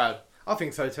huge crowd. I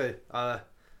think so too. I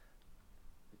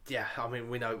mean,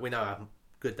 we know how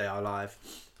good they are live.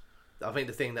 I think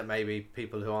the thing that maybe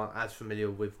people who aren't as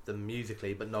familiar with them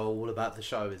musically but know all about the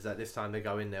show is that this time they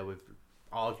go in there with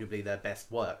arguably their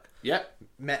best work.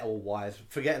 Metal wise,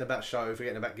 forgetting about show,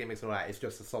 forgetting about gimmicks and all that, it's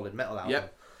just a solid metal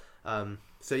album.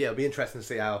 So yeah, it'll be interesting to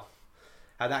see how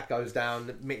that goes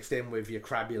down, mixed in with your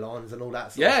Crabulons and all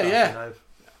that sort of stuff.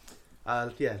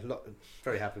 You know?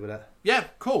 Very happy with that. Yeah,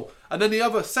 cool. And then the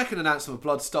other second announcement of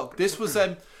Bloodstock, this was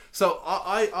so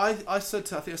I said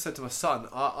to my son,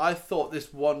 I thought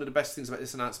this one of the best things about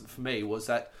this announcement for me was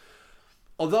that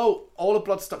although all of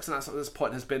Bloodstock's announcement at this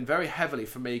point has been very heavily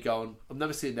for me going, I've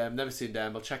never seen them,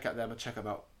 I'll check out them, I'll check them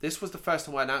out. This was the first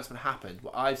time my announcement happened.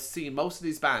 I've seen most of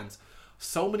these bands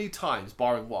so many times,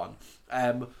 barring one,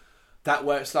 that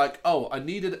where it's like, oh, I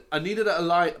needed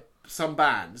some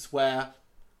bands where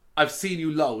I've seen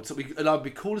you loads, and it'd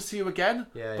be cool to see you again,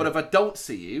 but if I don't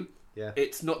see you,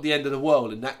 it's not the end of the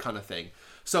world and that kind of thing.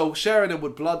 So sharing them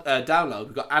with Download,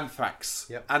 we've got Anthrax.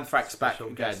 Anthrax back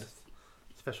again.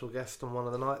 Special guest on one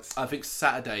of the nights. I think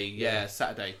Saturday.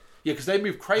 Saturday. Yeah, because they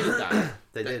moved Cradle down.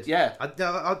 They did. Yeah.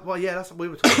 That's what we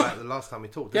were talking about the last time we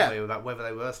talked, didn't we? About whether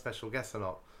they were special guests or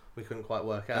not. We couldn't quite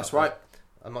work out. That's right.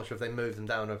 I'm not sure if they moved them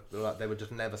down or like they were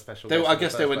just never special guests. I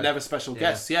guess they were never special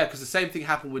guests, because the same thing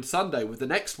happened with Sunday, with the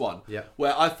next one,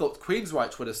 where I thought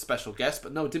Queensryche were the special guests,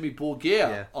 but no, Dimmy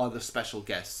Borgir are the special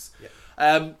guests.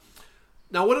 Now,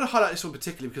 I wanted to highlight this one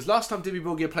particularly because last time Dimmy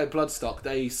Borgir played Bloodstock,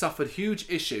 they suffered huge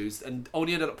issues and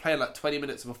only ended up playing like 20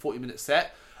 minutes of a 40-minute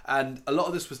set. And a lot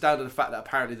of this was down to the fact that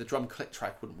apparently the drum click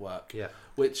track wouldn't work.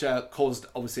 Which caused,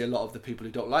 obviously, a lot of the people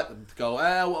who don't like them to go,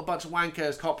 what a bunch of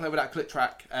wankers, can't play with that click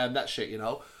track, that shit, you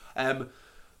know.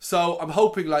 So I'm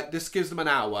hoping, like, this gives them an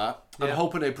hour. I'm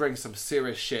hoping they bring some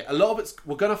serious shit. A lot of it's,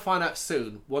 we're going to find out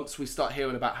soon once we start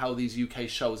hearing about how these UK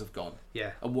shows have gone.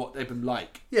 And what they've been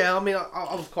like. Yeah, I mean,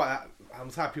 I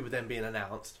was happy with them being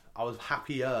announced. I was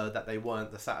happier that they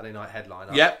weren't the Saturday night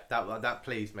headliner. That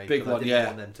pleased me. Big one, I didn't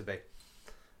want them to be.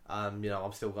 You know,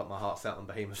 I've still got my heart set on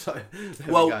Behemoth, so there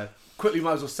we go. Quickly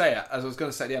might as well say it, as I was going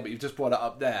to say at the end, but you've just brought it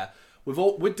up there. With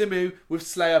Dimmu, with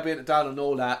Slayer being it down and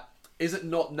all that, is it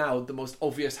not now the most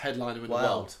obvious headliner in the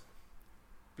world?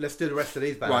 Let's do the rest of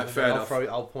these bands. Right, fair enough.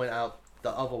 I'll point out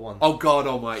the other one. Oh, God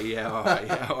almighty, yeah, all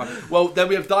right. Well, then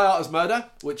we have Die Art as Murder,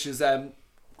 which is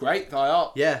great, Die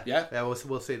Art. Yeah,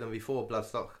 we'll see them before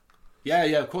Bloodstock. Yeah,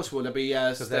 of course we'll. They'll be...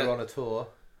 Because they're on a tour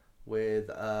with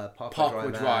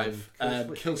Parkway Drive,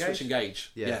 Killswitch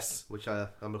Engage. Yes, which I'm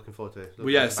looking forward to.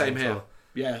 Well, same here.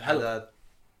 Tour. And,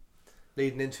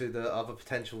 leading into the other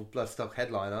potential Bloodstock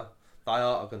headliner, Die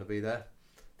Art are going to be there.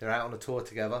 They're out on a tour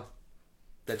together.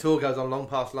 Their tour goes on long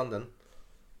past London.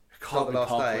 Can't be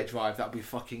Parkway Drive. That'd be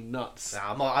fucking nuts.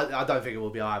 Nah, I don't think it will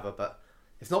be either, but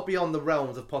it's not beyond the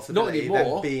realms of possibility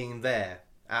them being there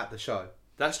at the show.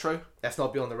 That's true. That's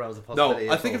not beyond the realms of possibility.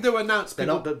 No, I think if they were announced... They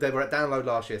were at Download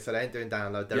last year, so they ain't doing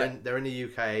Download. They're in the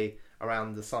UK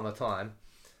around the summer time,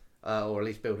 or at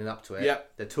least building up to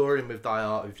it. They're touring with Die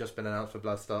Art, who've just been announced for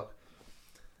Bloodstock.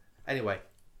 Anyway,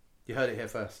 you heard it here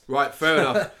first. Right, fair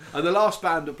enough. And the last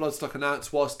band that Bloodstock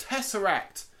announced was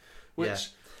Tesseract, which...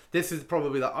 This is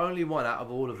probably the only one out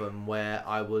of all of them where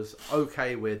I was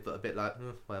okay with, but a bit like,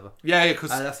 whatever. Yeah, because...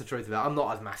 that's the truth of it. I'm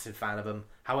not a massive fan of them.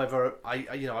 However,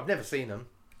 I've never seen them.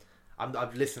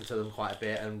 I've listened to them quite a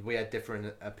bit, and we had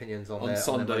different opinions on their most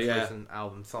recent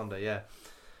album, Sonder,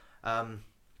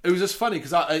 It was just funny,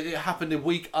 because it happened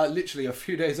literally a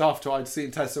few days after I'd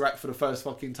seen Tesseract for the first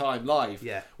fucking time live,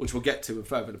 which we'll get to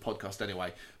further in the podcast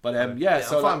anyway. But,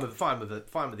 so... I'm fine with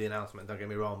the announcement, don't get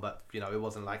me wrong, but, it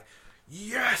wasn't like...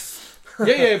 Yes!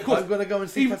 Yeah, of course. I'm going to go and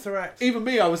see Tesseract. Even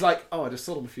me, I was like, I just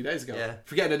saw them a few days ago.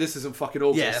 Forgetting that this isn't fucking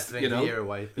August. Yeah, that's a year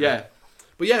away. Yeah.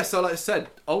 But so like I said,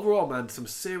 overall, man, some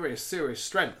serious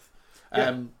strength.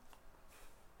 Can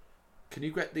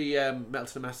you get the Metal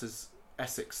to the Masses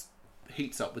Essex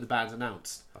heats up with the bands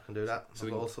announced. I can do that. So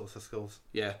I've got all sorts of skills.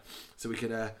 Yeah, so we can,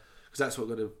 because that's what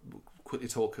we're going to quickly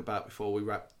talk about before we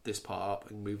wrap this part up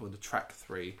and move on to track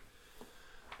 3.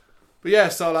 But yeah,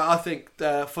 so like, I think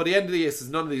for the end of the year,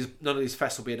 since none of these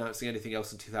fests will be announcing anything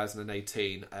else in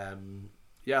 2018.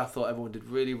 I thought everyone did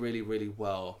really, really, really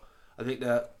well. I think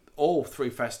that all 3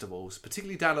 festivals,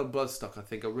 particularly Down on Bloodstock, I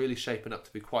think are really shaping up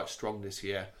to be quite strong this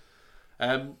year.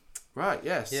 Right,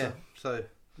 yes. Yeah, so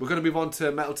we're going to move on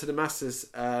to Metal to the Masses,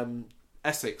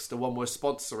 Essex, the one we're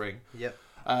sponsoring. Yep.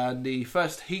 And the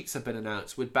first heats have been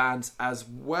announced with bands as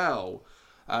well.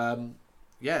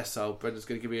 So Brendan's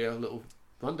going to give you a little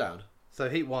rundown. So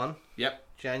Heat 1. Yep.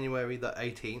 January the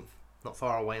 18th. Not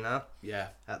far away now. Yeah.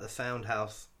 At the Sound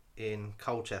House in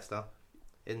Colchester.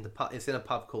 It's in a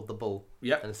pub called The Bull.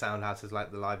 Yep. And the Sound House is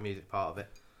like the live music part of it.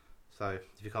 So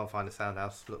if you can't find the Sound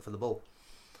House, look for The Bull.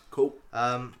 Cool.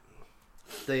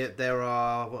 There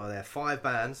are 5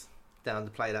 bands down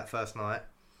to play that first night.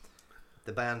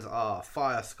 The bands are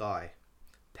Fire Sky,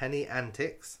 Penny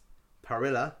Antics,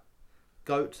 Parilla,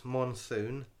 Goat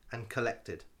Monsoon, and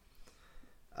Collected.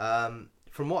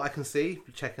 From what I can see,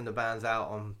 checking the bands out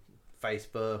on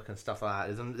Facebook and stuff like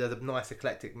that, there's a nice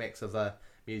eclectic mix of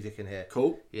music in here.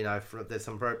 Cool. You know, there's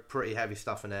some pretty heavy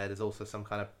stuff in there. There's also some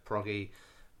kind of proggy,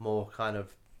 more kind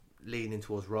of leaning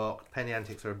towards rock. Penny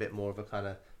Antics are a bit more of a kind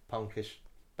of punkish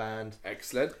band.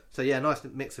 Excellent. So yeah, nice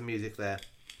mix of music there.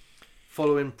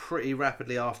 Following pretty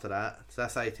rapidly after that, so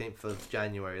that's 18th of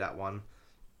January, that one.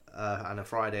 And a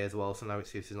Friday as well, so no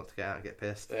excuses not to get out and get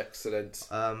pissed. Excellent.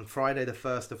 Friday the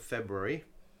 1st of February,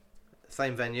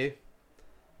 same venue,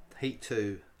 Heat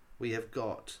 2. We have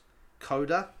got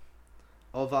Coda,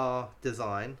 Of Our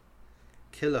Design,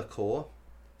 Killer Core,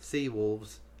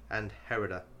 Seawolves, and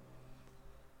Herida.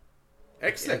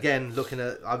 Excellent. Again,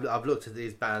 I've looked at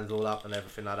these bands all up and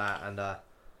everything like that, and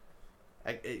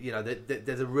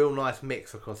there's a real nice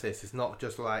mix across this. It's not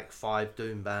just like 5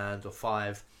 doom bands or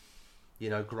 5,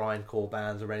 grindcore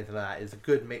bands or anything like that. It's a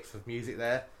good mix of music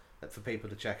there for people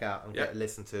to check out and get a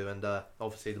listen to, and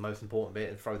obviously the most important bit,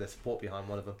 and throw their support behind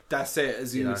one of them. That's it,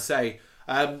 as you would say.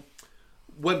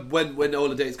 When all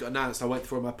the dates got announced, I went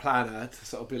through my planner to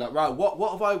sort of be like, right, what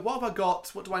have I got?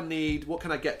 What do I need? What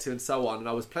can I get to, and so on. And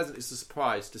I was pleasantly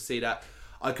surprised to see that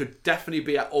I could definitely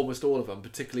be at almost all of them,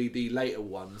 particularly the later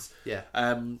ones. Yeah.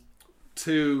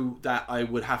 2 that I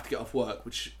would have to get off work,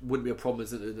 which wouldn't be a problem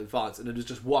in advance, and then there's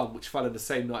just 1 which fell in the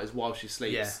same night as While She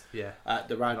Sleeps. Yeah. At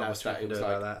the Roundhouse. That it was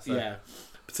like, that, so. Yeah.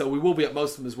 So we will be at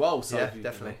most of them as well. So yeah,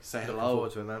 definitely. Say Looking hello.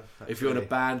 forward to it, man. If you're in a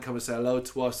band, come and say hello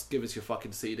to us. Give us your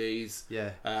fucking CDs.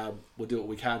 Yeah. We'll do what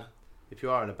we can. If you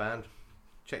are in a band,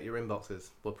 check your inboxes.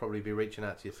 We'll probably be reaching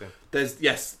out to you soon.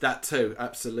 Yes, that too.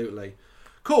 Absolutely.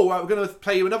 Cool. Right, we're going to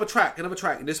play you another track.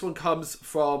 And this one comes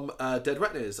from Dead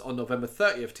Retinas on November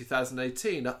 30th,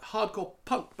 2018. A hardcore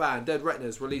punk band, Dead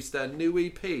Retinas, released their new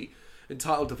EP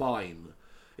entitled Divine.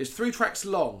 It's 3 tracks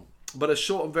long, but a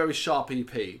short and very sharp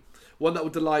EP. One that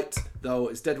will delight, though,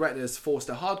 is Dead Retinas forced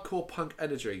a hardcore punk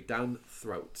energy down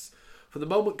throats. From the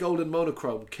moment Golden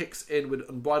Monochrome kicks in with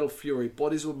unbridled fury,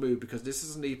 bodies will move, because this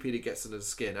is an EP that gets under the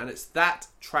skin. And it's that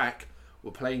track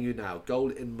we're playing you now,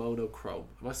 Gold in Monochrome.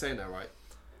 Am I saying that right?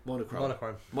 Monochrome.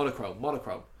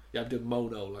 Yeah, I'm doing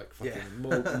mono, like fucking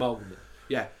moan.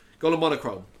 Yeah, Gold in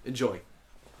Monochrome. Enjoy.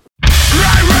 I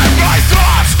read my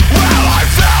thoughts while I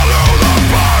fell to the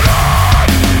bottom.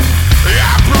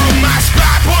 I broke my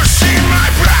spine, pushing my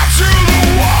back to the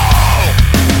wall.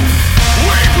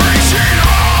 We breaching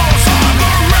holes on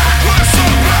the reckless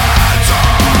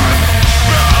abandon.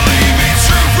 Believing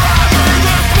truth rather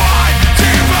than blind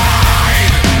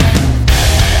divine.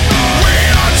 We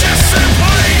are just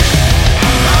simply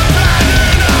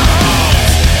abandoned our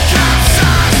homes,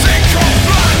 capsized in cold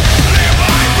blood. Live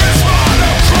life is mine.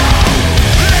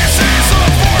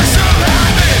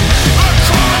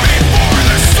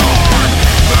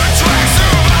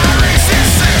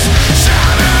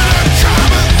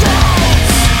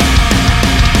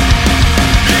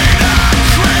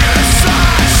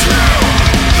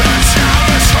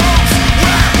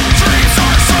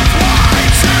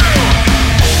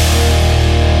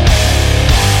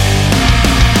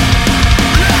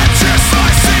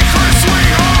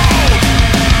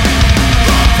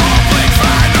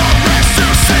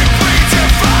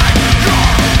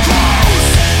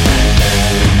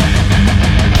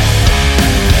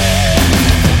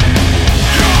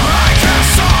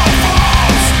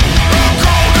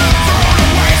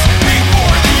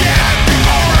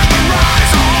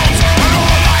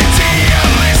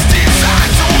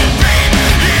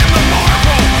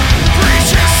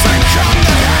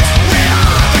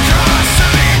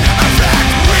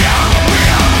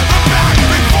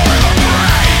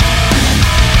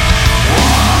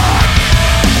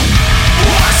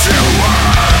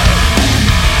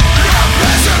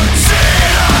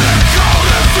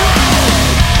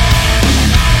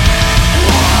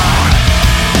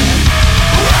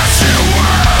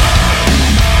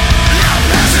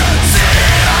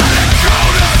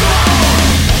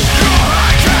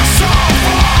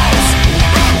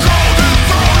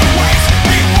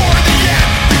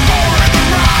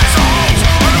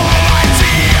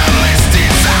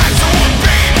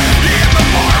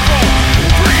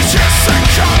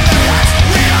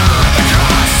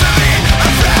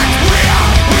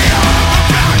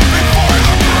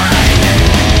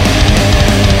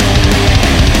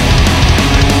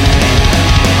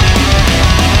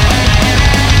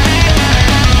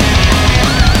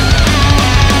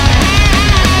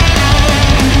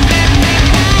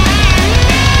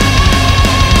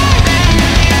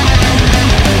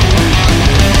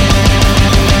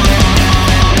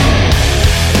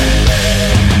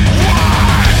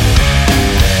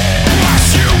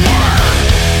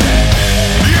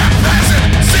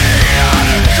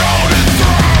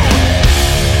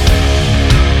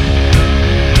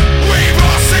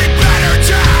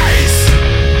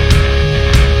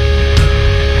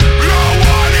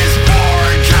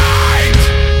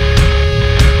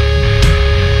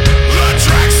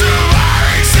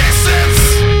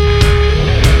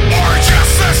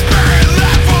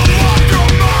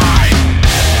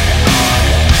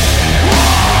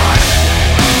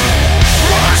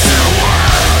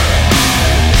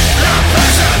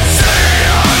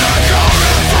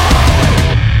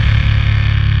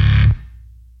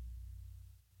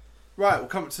 right, we'll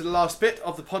come to the last bit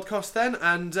of the podcast then,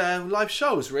 and live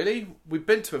shows, really. We've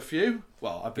been to a few.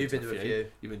 Well, I've been to a few.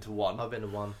 You've been to one. I've been to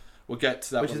one. We'll get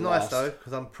to that Which one is nice, last. though,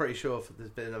 because I'm pretty sure there's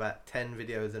been about 10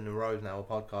 videos in a row now, a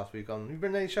podcast. We've gone, you've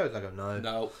been to any shows? I go, no.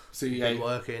 No. So, You've yeah. been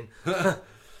working.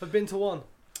 I've been to one.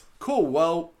 Cool,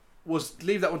 well, we'll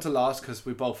leave that one to last because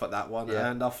we're both at that one,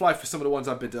 and I'll fly for some of the ones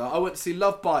I've been to. I went to see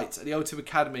Love Bites at the O2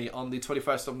 Academy on the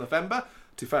 21st of November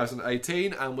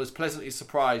 2018 and was pleasantly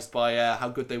surprised by how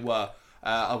good they were.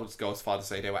 I would go as far to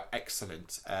say they were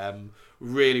excellent.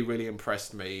 Really, really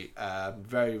impressed me.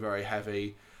 Very, very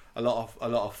heavy. A lot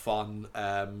of fun.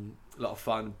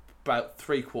 About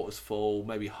 3/4 full,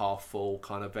 maybe half full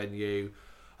kind of venue.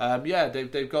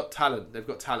 They've got talent.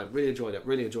 Really enjoyed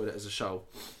it as a show.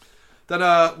 Then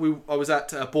I was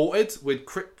at Aborted with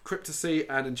Cryptosy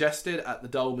and Ingested at the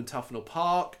Dome in Tufnell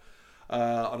Park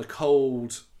on a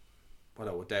cold, I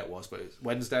don't know what day it was, but it was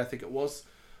Wednesday, I think it was,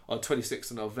 on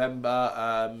 26th of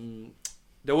November.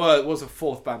 There was a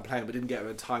fourth band playing, but didn't get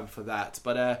in time for that.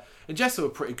 But Ingested were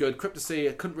pretty good. Cryptosy,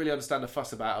 I couldn't really understand the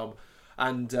fuss about them.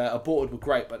 And Aborted were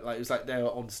great, but it was like they were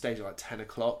on stage at 10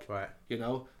 o'clock, right? You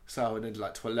know, so and then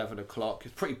to 11 o'clock.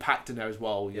 It's pretty packed in there as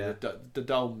well. Yeah, the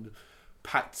Dome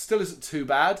packed still isn't too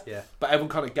bad. Yeah, but everyone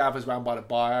kind of gathers around by the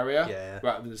bar area,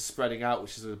 rather than spreading out,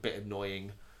 which is a bit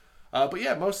annoying. But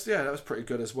that was pretty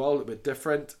good as well. A little bit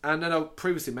different. And then I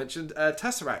previously mentioned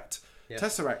Tesseract. Yeah.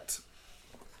 Tesseract.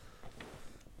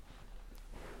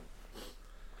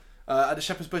 At the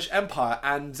Shepherd's Bush Empire,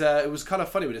 and it was kind of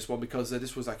funny with this one because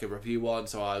this was like a review one,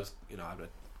 so I was, I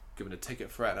given a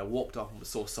ticket for it, and I walked up and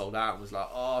saw sold out and was like,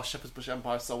 oh, Shepherd's Bush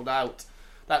Empire sold out.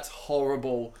 That's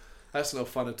horrible. That's no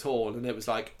fun at all. And it was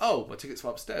like, oh, my tickets were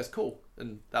upstairs, cool.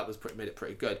 And that was made it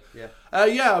pretty good. Yeah. I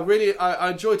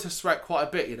enjoyed Tesseract quite a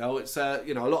bit. It's a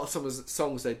lot of some of the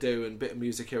songs they do and a bit of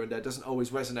music here and there doesn't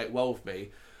always resonate well with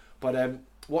me, but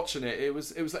watching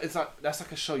it's like that's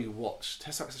like a show you watch.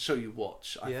 Tesseract's a show you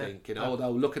watch. I think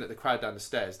although looking at the crowd down the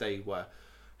stairs, they were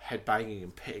headbanging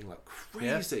and pitting like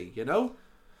crazy.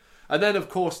 And then of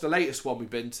course the latest one we've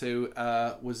been to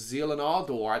was Zeal and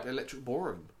Ardor at Electric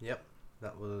Ballroom. Yep.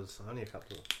 That was only a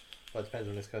couple of... Well, it depends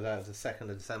when this goes out. It was the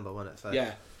 2nd of December, wasn't it? So,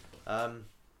 yeah.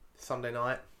 Sunday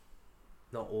night,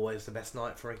 not always the best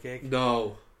night for a gig.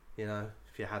 No.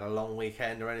 If you had a long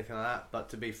weekend or anything like that. But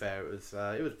to be fair, it was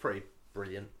pretty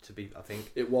brilliant, I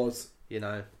think. It was.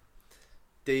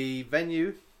 The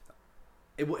venue,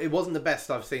 it wasn't the best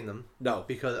I've seen them. No.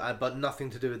 But nothing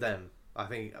to do with them. I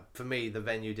think, for me, the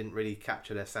venue didn't really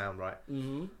capture their sound right.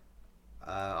 Mm-hmm.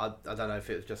 I don't know if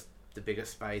it was just the bigger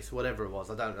space, whatever it was,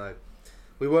 I don't know.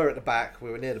 We were at the back, we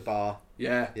were near the bar.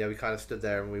 Yeah, we kind of stood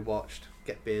there and we watched,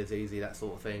 get beers easy, that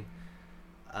sort of thing.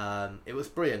 It was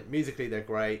brilliant. Musically, they're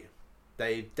great.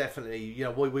 They definitely,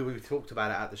 we talked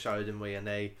about it at the show, didn't we? And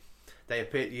they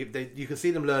appear, you can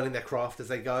see them learning their craft as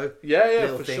they go. Yeah,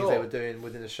 little for things sure. They were doing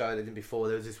within the show they didn't before.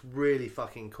 There was this really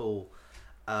fucking cool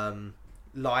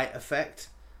light effect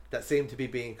that seemed to be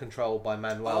being controlled by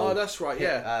Manuel. Oh, that's right,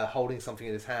 yeah. Holding something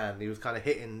in his hand. He was kind of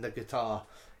hitting the guitar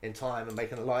in time and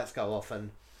making the lights go off,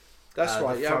 and that's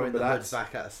right, yeah, I remember throwing the that. hoods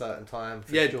back at a certain time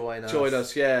to join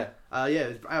us, yeah. It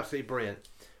was absolutely brilliant.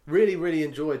 Really, really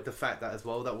enjoyed the fact that as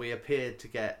well, that we appeared to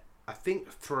get, I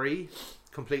think, 3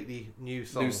 completely new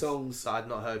songs that I'd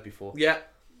not heard before. Yeah.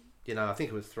 I think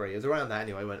it was 3. It was around that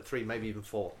anyway, when 3, maybe even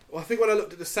 4. Well, I think when I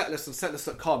looked at the set list on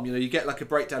setlist.com, you get like a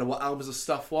breakdown of what albums of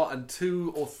stuff were, and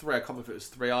 2 or 3, I can't remember if it was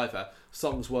 3 either,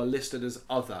 songs were listed as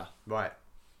other. Right.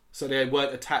 So they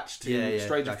weren't attached to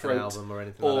Stranger like Fruit, an album or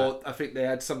anything like that. I think they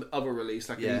had some other release,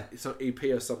 like some EP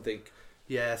or something.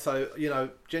 Yeah, so,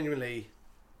 genuinely,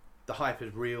 the hype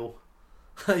is real.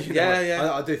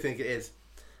 I do think it is.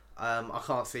 I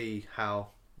can't see how...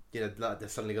 like they're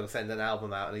suddenly going to send an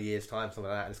album out in a year's time, something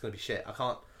like that, and it's going to be shit.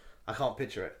 I can't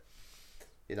picture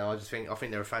it. I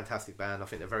think they're a fantastic band. I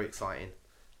think they're very exciting,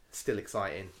 still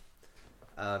exciting.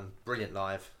 Brilliant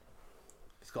live.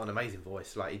 He's got an amazing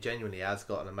voice. Like, he genuinely has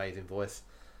got an amazing voice.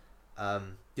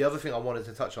 The other thing I wanted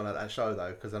to touch on at that show,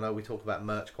 though, because I know we talk about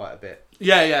merch quite a bit.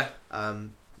 Yeah.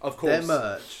 Of course. Their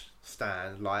merch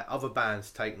stand, like other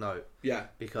bands, take note. Yeah.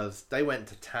 Because they went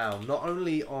to town not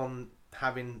only on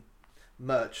having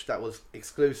merch that was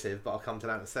exclusive, but I'll come to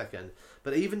that in a second,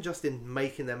 but even just in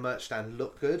making their merch stand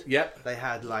look good. Yep. They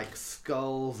had like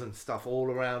skulls and stuff all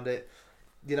around it.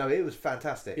 It was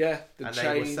fantastic. Yeah.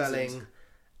 They were selling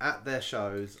at their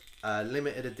shows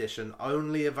limited edition,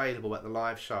 only available at the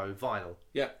live show, vinyl.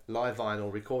 Yeah. Live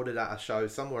vinyl, recorded at a show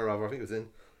somewhere or other. I think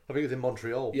it was in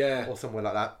Montreal. Yeah. Or somewhere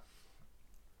like that.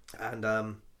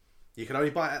 And you can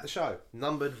only buy it at the show,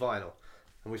 numbered vinyl.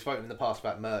 And we've spoken in the past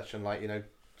about merch and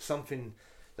something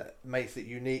that makes it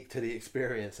unique to the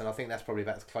experience, and I think that's probably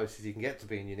about as close as you can get to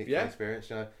being unique to the experience.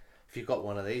 You know, if you've got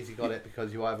one of these, you got it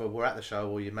because you either were at the show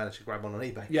or you managed to grab one on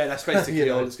eBay. Yeah, that's basically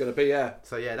all it's going to be. Yeah.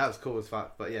 So yeah, that was cool as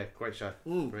fuck. But yeah, great show.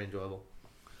 Very enjoyable.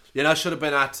 Yeah, I should have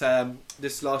been at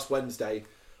this last Wednesday.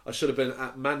 I should have been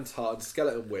at Mantar and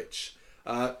Skeleton Witch.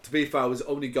 To be fair, I was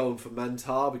only going for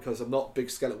Mantar because I'm not a big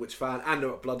Skeleton Witch fan, and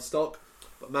they're at Bloodstock.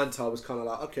 But Mantar was kind of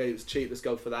like, okay, it was cheap, let's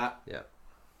go for that. Yeah.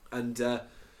 And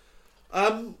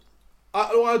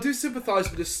I do sympathise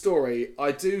with this story.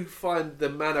 I do find the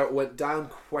manner it went down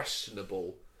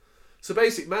questionable. So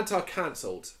basically, Mantar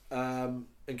cancelled and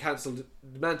cancelled.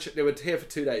 They were here for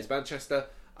 2 days, Manchester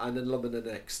and then London the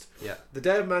next. Yeah. The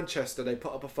day of Manchester, they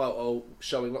put up a photo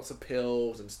showing lots of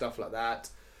pills and stuff like that.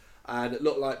 And it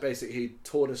looked like basically he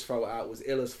torn his throat out, was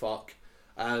ill as fuck,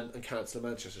 and cancelled the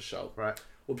Manchester show. Right.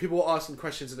 Well, people were asking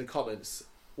questions in the comments,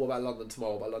 what about London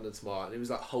tomorrow, what about London tomorrow? And he was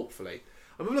like, hopefully.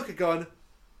 And we look at going,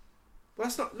 well,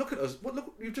 that's not, look at us.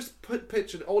 Look, you've just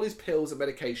pictured all these pills and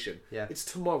medication. Yeah. It's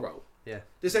tomorrow. Yeah.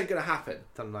 This ain't going to happen.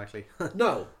 It's unlikely.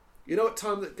 No. You know what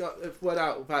time that got word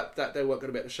out about that they weren't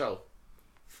going to be at the show?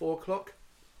 4 o'clock?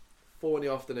 4 in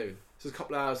the afternoon. So there's a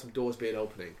couple of hours from doors being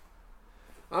opening.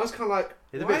 I was kind of like,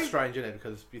 it's why? a bit strange, isn't it?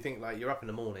 Because you think like you're up in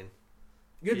the morning.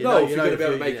 You'd know if you're going to be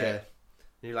able to make it.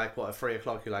 And you're like, what, at 3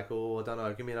 o'clock? You're like, oh, I don't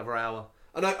know, give me another hour.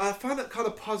 And I found that kind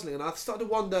of puzzling, and I started to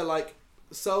wonder, like,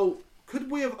 so could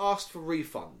we have asked for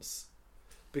refunds?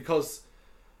 Because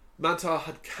Mantar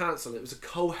had cancelled. It was a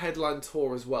co-headline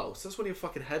tour as well, so that's one of your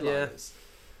fucking headliners.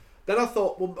 Yeah. Then I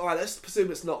thought, well, all right, let's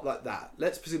presume it's not like that.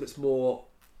 Let's presume it's more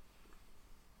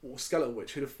Skeleton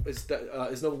Witch. Is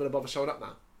no one going to bother showing up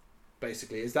now?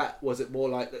 Basically, was it more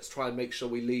like, let's try and make sure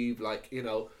we leave, like, you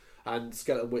know, and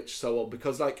Skeleton Witch, so on,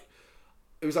 because like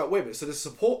it was like, wait a minute, so there's a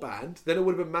support band, then it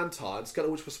would have been Mantar, and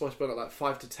Skeleton Witch was supposed to be at like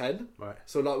 5 to 10, right?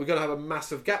 So like we're gonna have a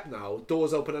massive gap now.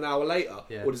 Doors open an hour later,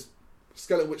 or does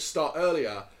Skeleton Witch start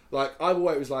earlier? Like either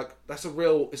way, it was like it's a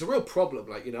real problem.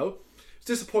 Like, you know, it's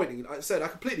disappointing. Like I said, I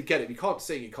completely get it. If you can't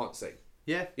sing, you can't sing.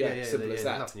 Yeah. Simple as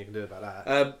that. Nothing you can do about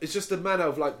that. It's just a matter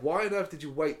of like, why on earth did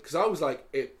you wait? Because I was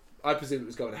like, I presumed it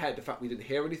was going ahead. The fact we didn't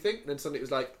hear anything, and then suddenly it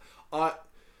was like,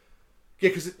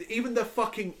 because even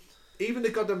the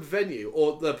goddamn venue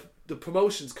or the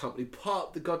promotions company put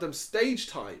up the goddamn stage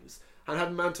times and had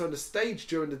Mantar on the stage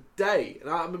during the day. And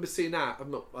I remember seeing that.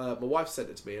 My wife sent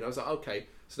it to me, and I was like, okay,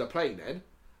 so they're playing then.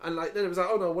 And like then it was like,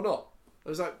 oh no, we're not. I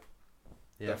was like,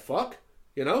 the fuck,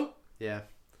 you know? Yeah.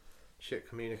 Shit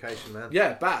communication, man.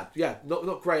 Yeah, bad. Yeah,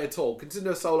 not great at all. Considering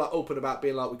they're so like open about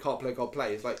being like, we can't play, can't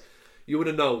play. It's like, you would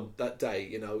have known that day,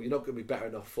 you know, you're not going to be better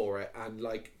enough for it. And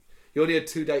like, you only had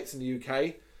 2 dates in the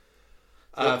UK.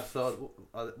 So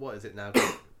what is it now?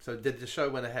 So did the show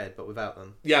went ahead, but without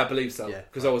them? Yeah, I believe so.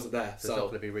 Because I wasn't there. So it's not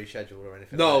going to be rescheduled or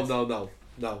anything. No.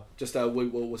 Just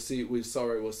we'll see.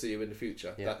 We'll see you in the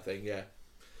future. Yeah. That thing.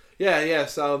 Yeah.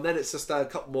 So then it's just a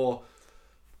couple more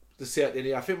to see at the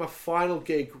end. I think my final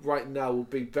gig right now will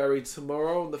be buried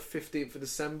tomorrow on the 15th of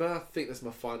December. I think that's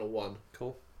my final one.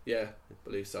 Cool. Yeah, I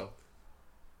believe so.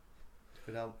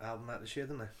 Good album out this year,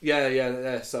 didn't they?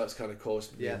 Yeah. So it's kind of cool.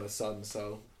 It's me and my son.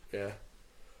 So yeah.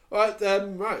 All right.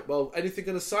 Right. Well, anything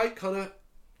on the site kind of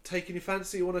taking your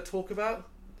fancy you want to talk about?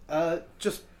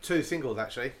 Just 2 singles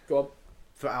actually. Go on.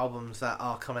 For albums that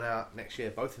are coming out next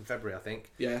year, both in February, I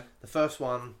think. Yeah. The first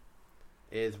one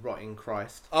is Rotting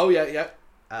Christ. Oh yeah.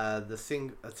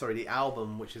 The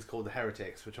album, which is called The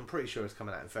Heretics, which I'm pretty sure is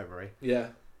coming out in February. Yeah.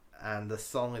 And the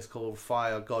song is called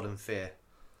Fire, God and Fear.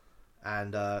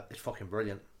 And it's fucking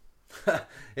brilliant.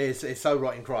 it's so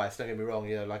Rotting Christ, don't get me wrong,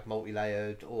 you know, like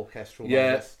multi-layered, orchestral,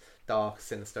 dark,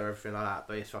 sinister, everything like that,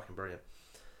 but it's fucking brilliant.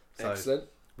 So, excellent.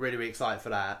 Really, really excited for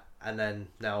that. And then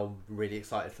now really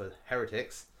excited for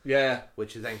Heretics. Yeah.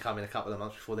 Which is then coming a couple of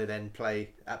months before they then play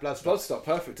at Bloodstock. Bloodstock,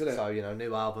 perfect, isn't it? So, you know,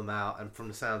 new album out, and from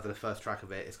the sounds of the first track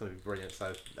of it, it's going to be brilliant,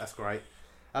 so that's great.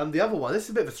 The other one, this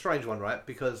is a bit of a strange one, right?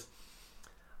 Because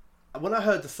when I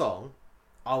heard the song,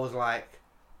 I was like,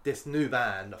 this new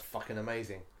band are fucking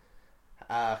amazing.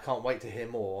 Can't wait to hear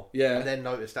more. Yeah. And then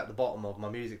noticed at the bottom of my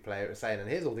music player it was saying, and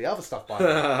here's all the other stuff by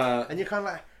them. And you're kind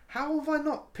of like, how have I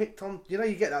not picked on... You know,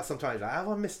 you get that sometimes. Like, how have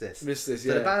I missed this?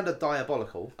 So the band are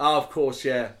Diabolical. Oh, of course,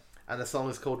 yeah. And the song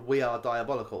is called We Are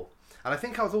Diabolical. And I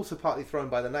think I was also partly thrown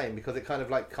by the name because it kind of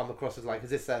like come across as like, is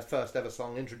this their first ever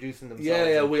song introducing themselves?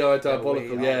 Yeah, We Are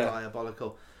Diabolical, We Are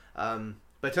Diabolical.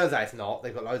 But it turns out it's not.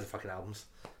 They've got loads of fucking albums.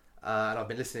 And I've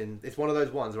been listening. It's one of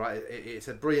those ones, right? It's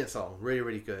a brilliant song. Really,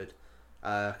 really good.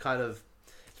 It's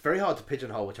very hard to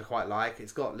pigeonhole, which I quite like.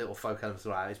 It's got little folk elements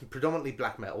around. It's predominantly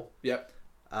black metal. Yep.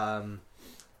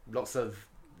 Lots of,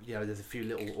 you know, there's a few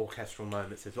little orchestral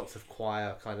moments. There's lots of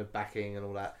choir kind of backing and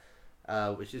all that.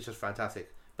 which is just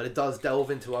fantastic. But it does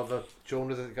delve into other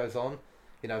genres as it goes on.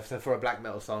 You know, so for a black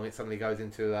metal song, it suddenly goes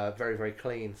into a very, very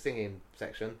clean singing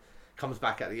section. Comes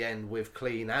back at the end with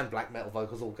clean and black metal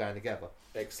vocals all going together.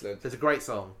 Excellent. So it's a great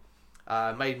song.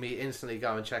 Made me instantly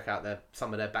go and check out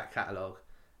some of their back catalogue,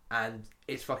 and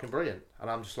it's fucking brilliant. And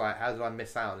I'm just like, how did I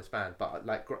miss out on this band? But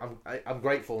like, I'm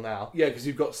grateful now. Yeah, because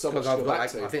you've got so much to go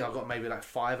back to. I think I've got maybe like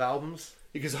 5 albums.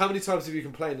 Because how many times have you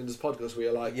complained in this podcast where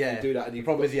you're like, you do that, and the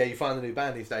problem is, you find a new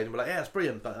band these days and we're like, yeah, it's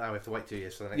brilliant, but now we have to wait 2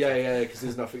 years for the next one. Yeah, because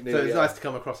there's nothing new. So it's nice to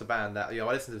come across a band that, I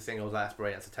listen to the singles, that's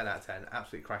brilliant, it's a 10 out of 10,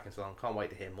 absolutely cracking song, can't wait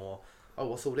to hear more. Oh,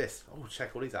 what's all this? Oh,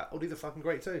 check all these out. Oh, these are fucking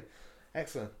great too.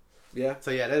 Excellent. Yeah.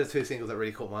 So yeah, they're the 2 singles that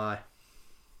really caught my eye.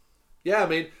 Yeah, I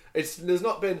mean, there's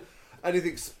not been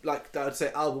anything like that, I'd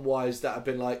say album wise, that I've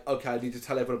been like, okay, I need to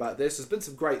tell everyone about this. There's been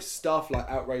some great stuff like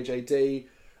Outrage AD,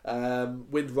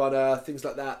 Windrunner, things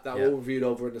like that are all reviewed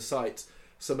over in the site.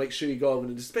 So make sure you go over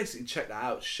and just basically check that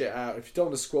out, shit out. If you don't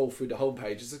want to scroll through the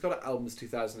homepage, it's got albums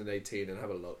 2018 and have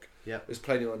a look. Yeah, there's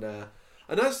plenty on there.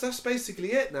 And that's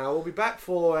basically it now. We'll be back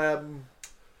for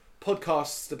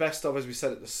podcasts, the best of, as we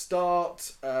said at the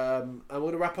start. And we're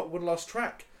going to wrap up with one last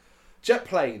track. Jet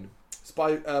Plane. It's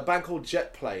by a band called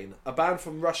Jet Plane, a band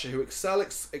from Russia who excel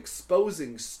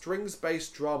exposing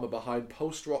strings-based drama behind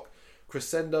post-rock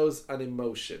crescendos and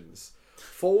emotions.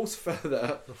 False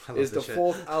Feather is the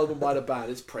 4th album by the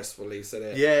band. It's press release,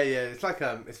 isn't it? Yeah.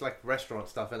 It's like restaurant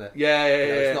stuff, isn't it? Yeah.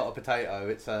 It's not a potato.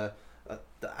 It's the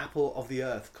apple of the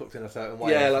earth cooked in a certain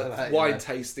way. Yeah, like wine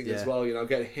tasting as well.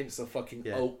 Getting hints of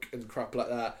fucking oak and crap like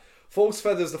that. False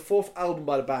Feather is the 4th album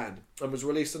by the band and was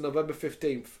released on November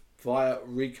 15th via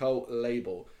Rico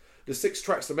label. The 6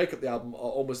 tracks that make up the album are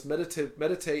almost meditative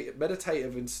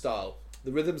in style.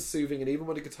 The rhythm's soothing, and even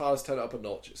when the guitars turn it up a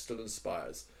notch, it still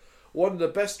inspires. One of the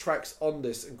best tracks on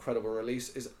this incredible release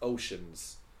is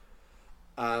Oceans.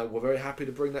 We're very happy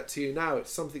to bring that to you now.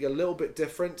 It's something a little bit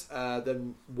different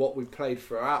than what we've played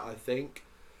throughout, I think.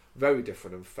 Very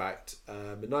different, in fact.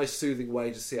 A nice soothing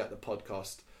way to see out the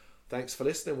podcast. Thanks for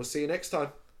listening. We'll see you next time.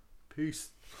 Peace.